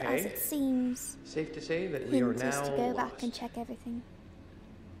nothing is as it seems. Safe to say that we are Hint is now to go lost. back and check everything.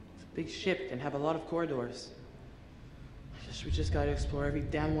 It's a big ship and have a lot of corridors. We just gotta explore every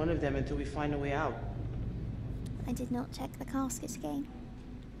damn one of them until we find a way out. I did not check the casket again. Hey,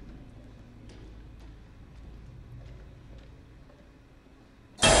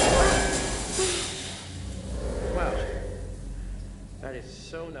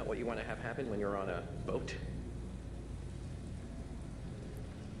 so not what you want to have happen when you're on a boat?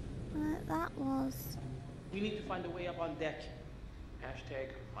 That was... We need to find a way up on deck. Hashtag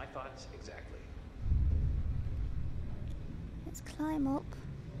my thoughts exactly. Let's climb up.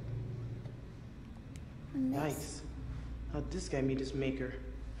 And this. Nice. How'd this guy meet his maker?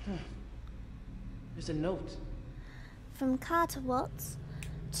 There's a note. From Carter Watts.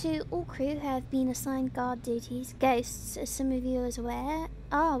 To all crew who have been assigned guard duties, ghosts, as some of you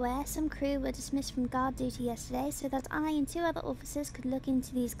are aware, some crew were dismissed from guard duty yesterday so that I and 2 other officers could look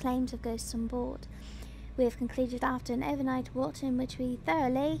into these claims of ghosts on board. We have concluded after an overnight watch in which we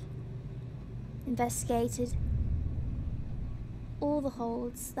thoroughly investigated all the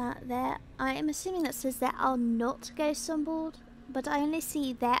holds that there... I am assuming that says there are not ghosts on board, but I only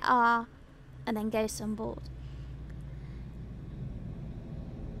see there are and then ghosts on board.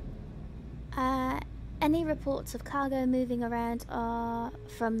 Any reports of cargo moving around are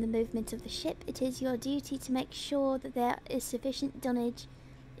from the movement of the ship. It is your duty to make sure that there is sufficient dunnage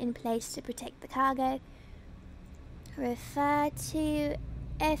in place to protect the cargo. Refer to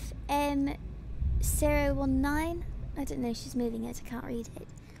FM 019. I don't know, she's moving it, I can't read it.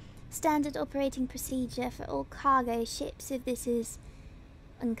 Standard operating procedure for all cargo ships if this is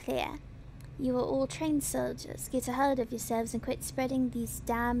unclear. You are all trained soldiers. Get a hold of yourselves and quit spreading these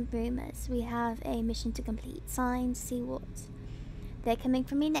damn rumors. We have a mission to complete. Signed, see what. They're coming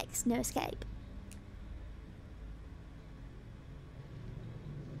for me next. No escape.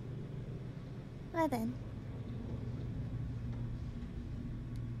 Well then.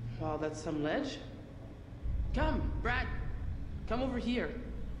 Wow, that's some ledge. Come, Brad. Come over here.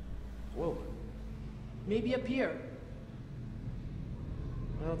 Whoa. Maybe up here.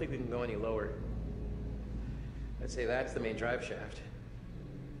 I don't think we can go any lower. I'd say that's the main drive shaft.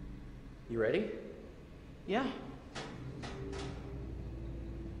 You ready? Yeah.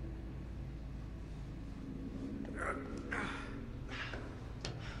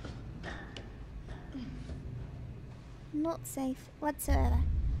 Not safe whatsoever.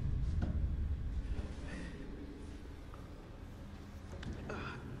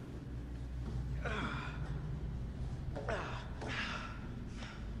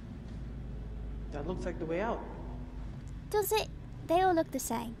 That looks like the way out. Does it? They all look the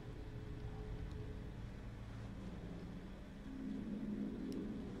same.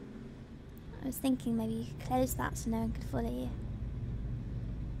 I was thinking maybe you could close that so no one could follow you.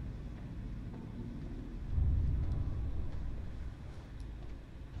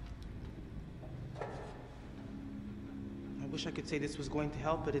 I wish I could say this was going to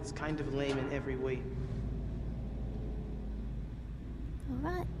help, but it's kind of lame in every way.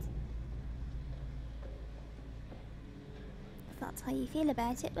 Alright. If that's how you feel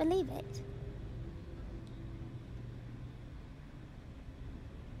about it, we'll leave it.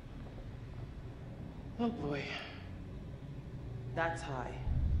 Oh boy. That's high.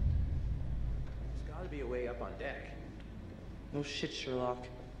 There's gotta be a way up on deck. No shit, Sherlock.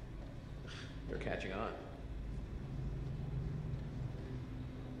 They're catching on.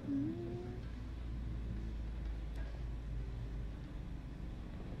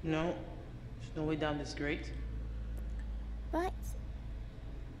 No, there's no way down this grate. Right.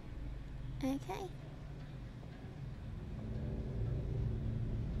 Okay.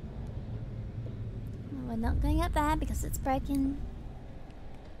 Well, we're not going up there because it's broken.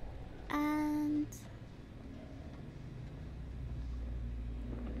 And...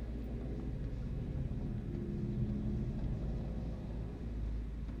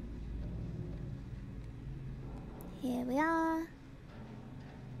 here we are.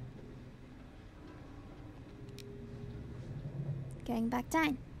 Going back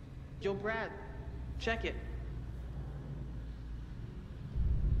down. Yo, Brad, check it.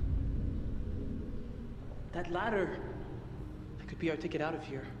 That ladder. That could be our ticket out of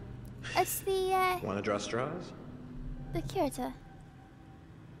here. It's the, Wanna draw straws? the curator.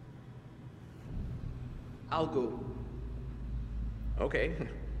 I'll go. Okay.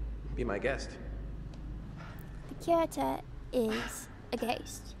 Be my guest. The curator is a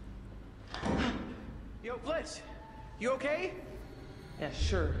ghost. Yo, Bliss! You okay? Yeah,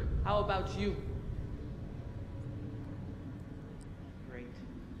 sure. How about you? Great.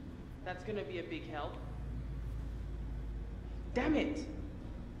 That's gonna be a big help. Damn it!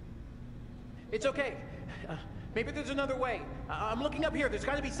 It's okay. Maybe there's another way. I'm looking up here. There's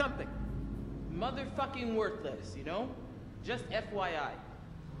gotta be something. Motherfucking worthless, you know? Just FYI.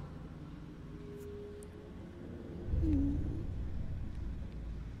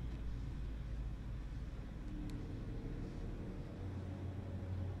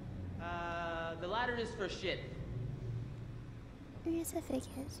 The ladder is for shit. 3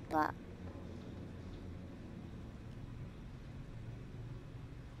 certificates, but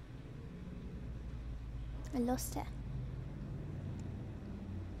I lost it. Are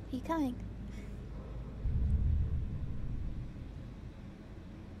you coming?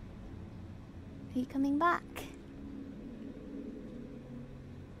 Are you coming back?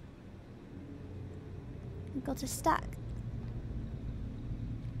 We've got a stack.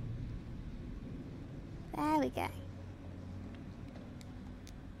 There we go.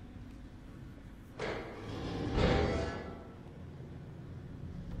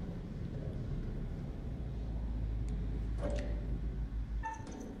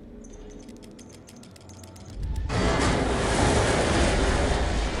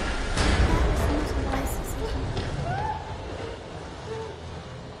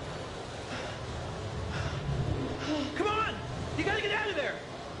 Come on! You gotta get out of there!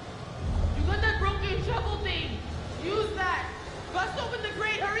 You got that broken shovel thing! Use that! Bust open the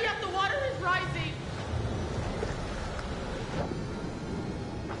grate! Hurry up! The water is rising!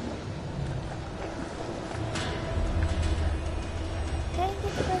 Go and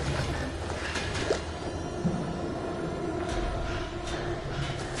get the broken chicken.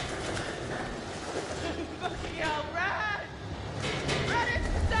 Fucking hell, Rat! Rat, it's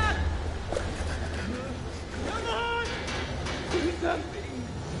stuck! Come on! Do something!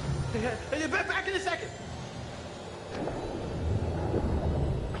 Back in a second!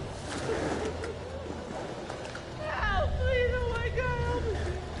 Help, please! Oh my god, help me!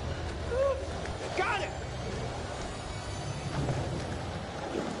 Got it!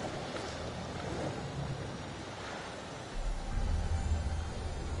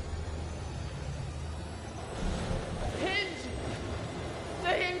 Hinge! The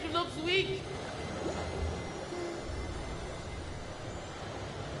hinge looks weak!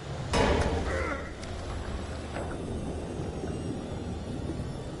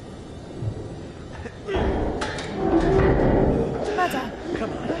 Well done.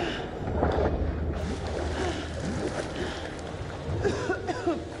 Come on.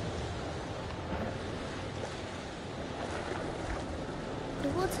 The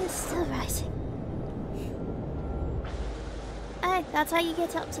water's still rising. Oh, that's how you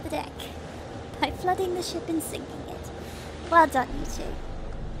get up to the deck. By flooding the ship and sinking it. Well done, you two.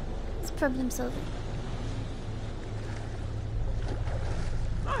 It's problem solving.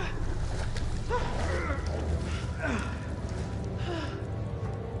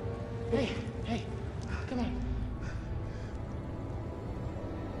 Hey, come on.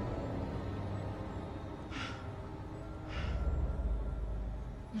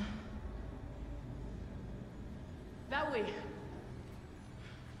 That way.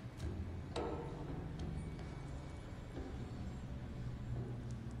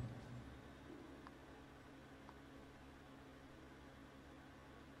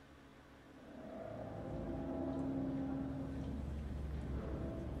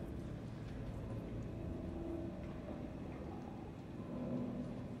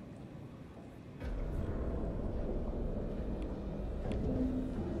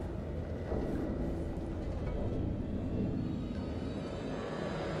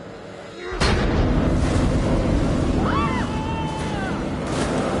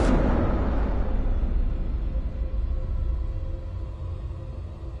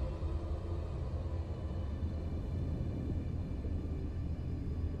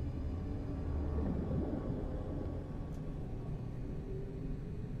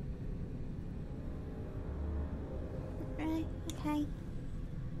 Right, okay.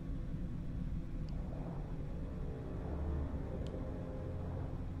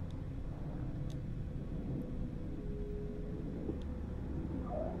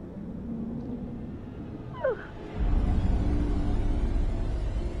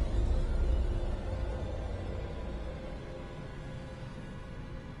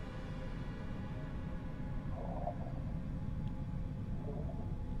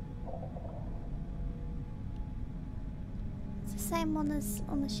 It's the same one as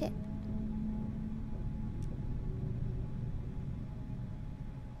on the ship.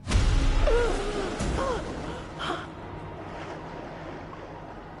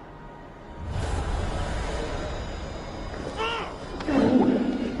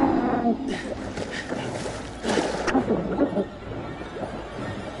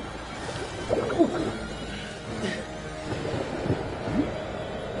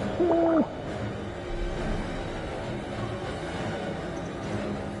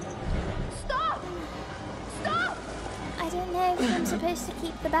 Stop! Stop! I don't know if I'm supposed to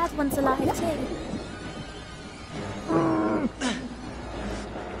keep the bad ones alive too.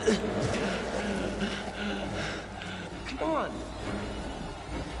 Come on.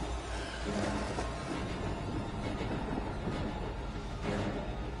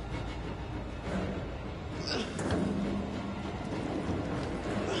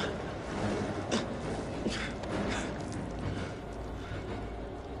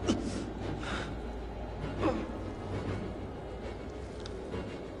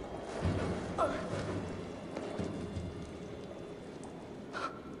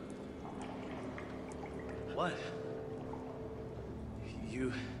 What?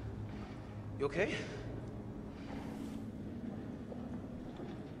 You okay?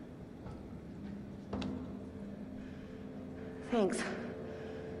 Thanks.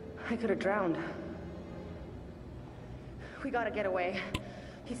 I could have drowned. We gotta get away.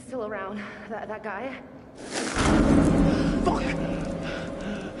 He's still around. That guy. Fuck!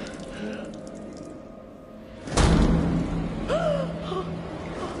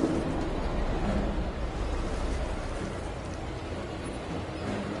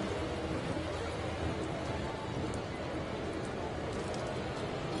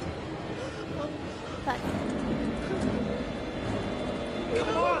 Fuck.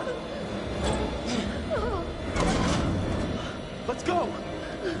 Come on! Let's go! I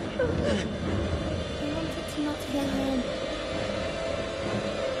wanted to not get in.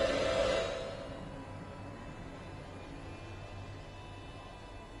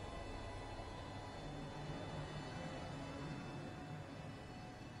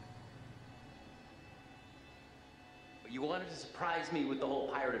 You wanted to surprise me with the whole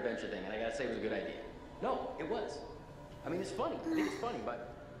pirate adventure thing, and I gotta say it was a good idea. No, it was. I mean, it's funny. I think it's funny,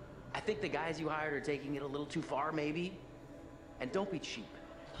 but I think the guys you hired are taking it a little too far, maybe. And don't be cheap.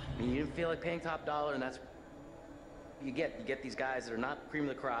 I mean, you didn't feel like paying top dollar, and that's you get these guys that are not cream of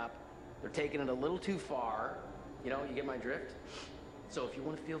the crop. They're taking it a little too far. You know, you get my drift? So if you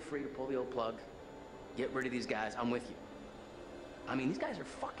want to feel free to pull the old plug, get rid of these guys, I'm with you. I mean, these guys are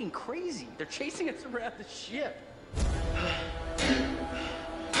fucking crazy. They're chasing us around the ship.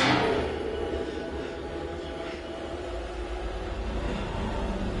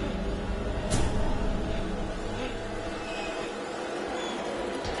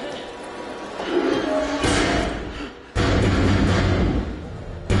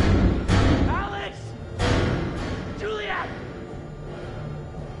 Alex! Juliet!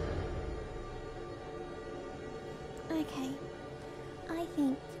 Okay. I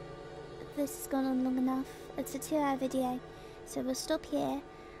think this has gone on long enough. It's a 2-hour video, so we'll stop here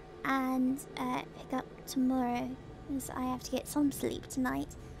and pick up tomorrow, as I have to get some sleep tonight.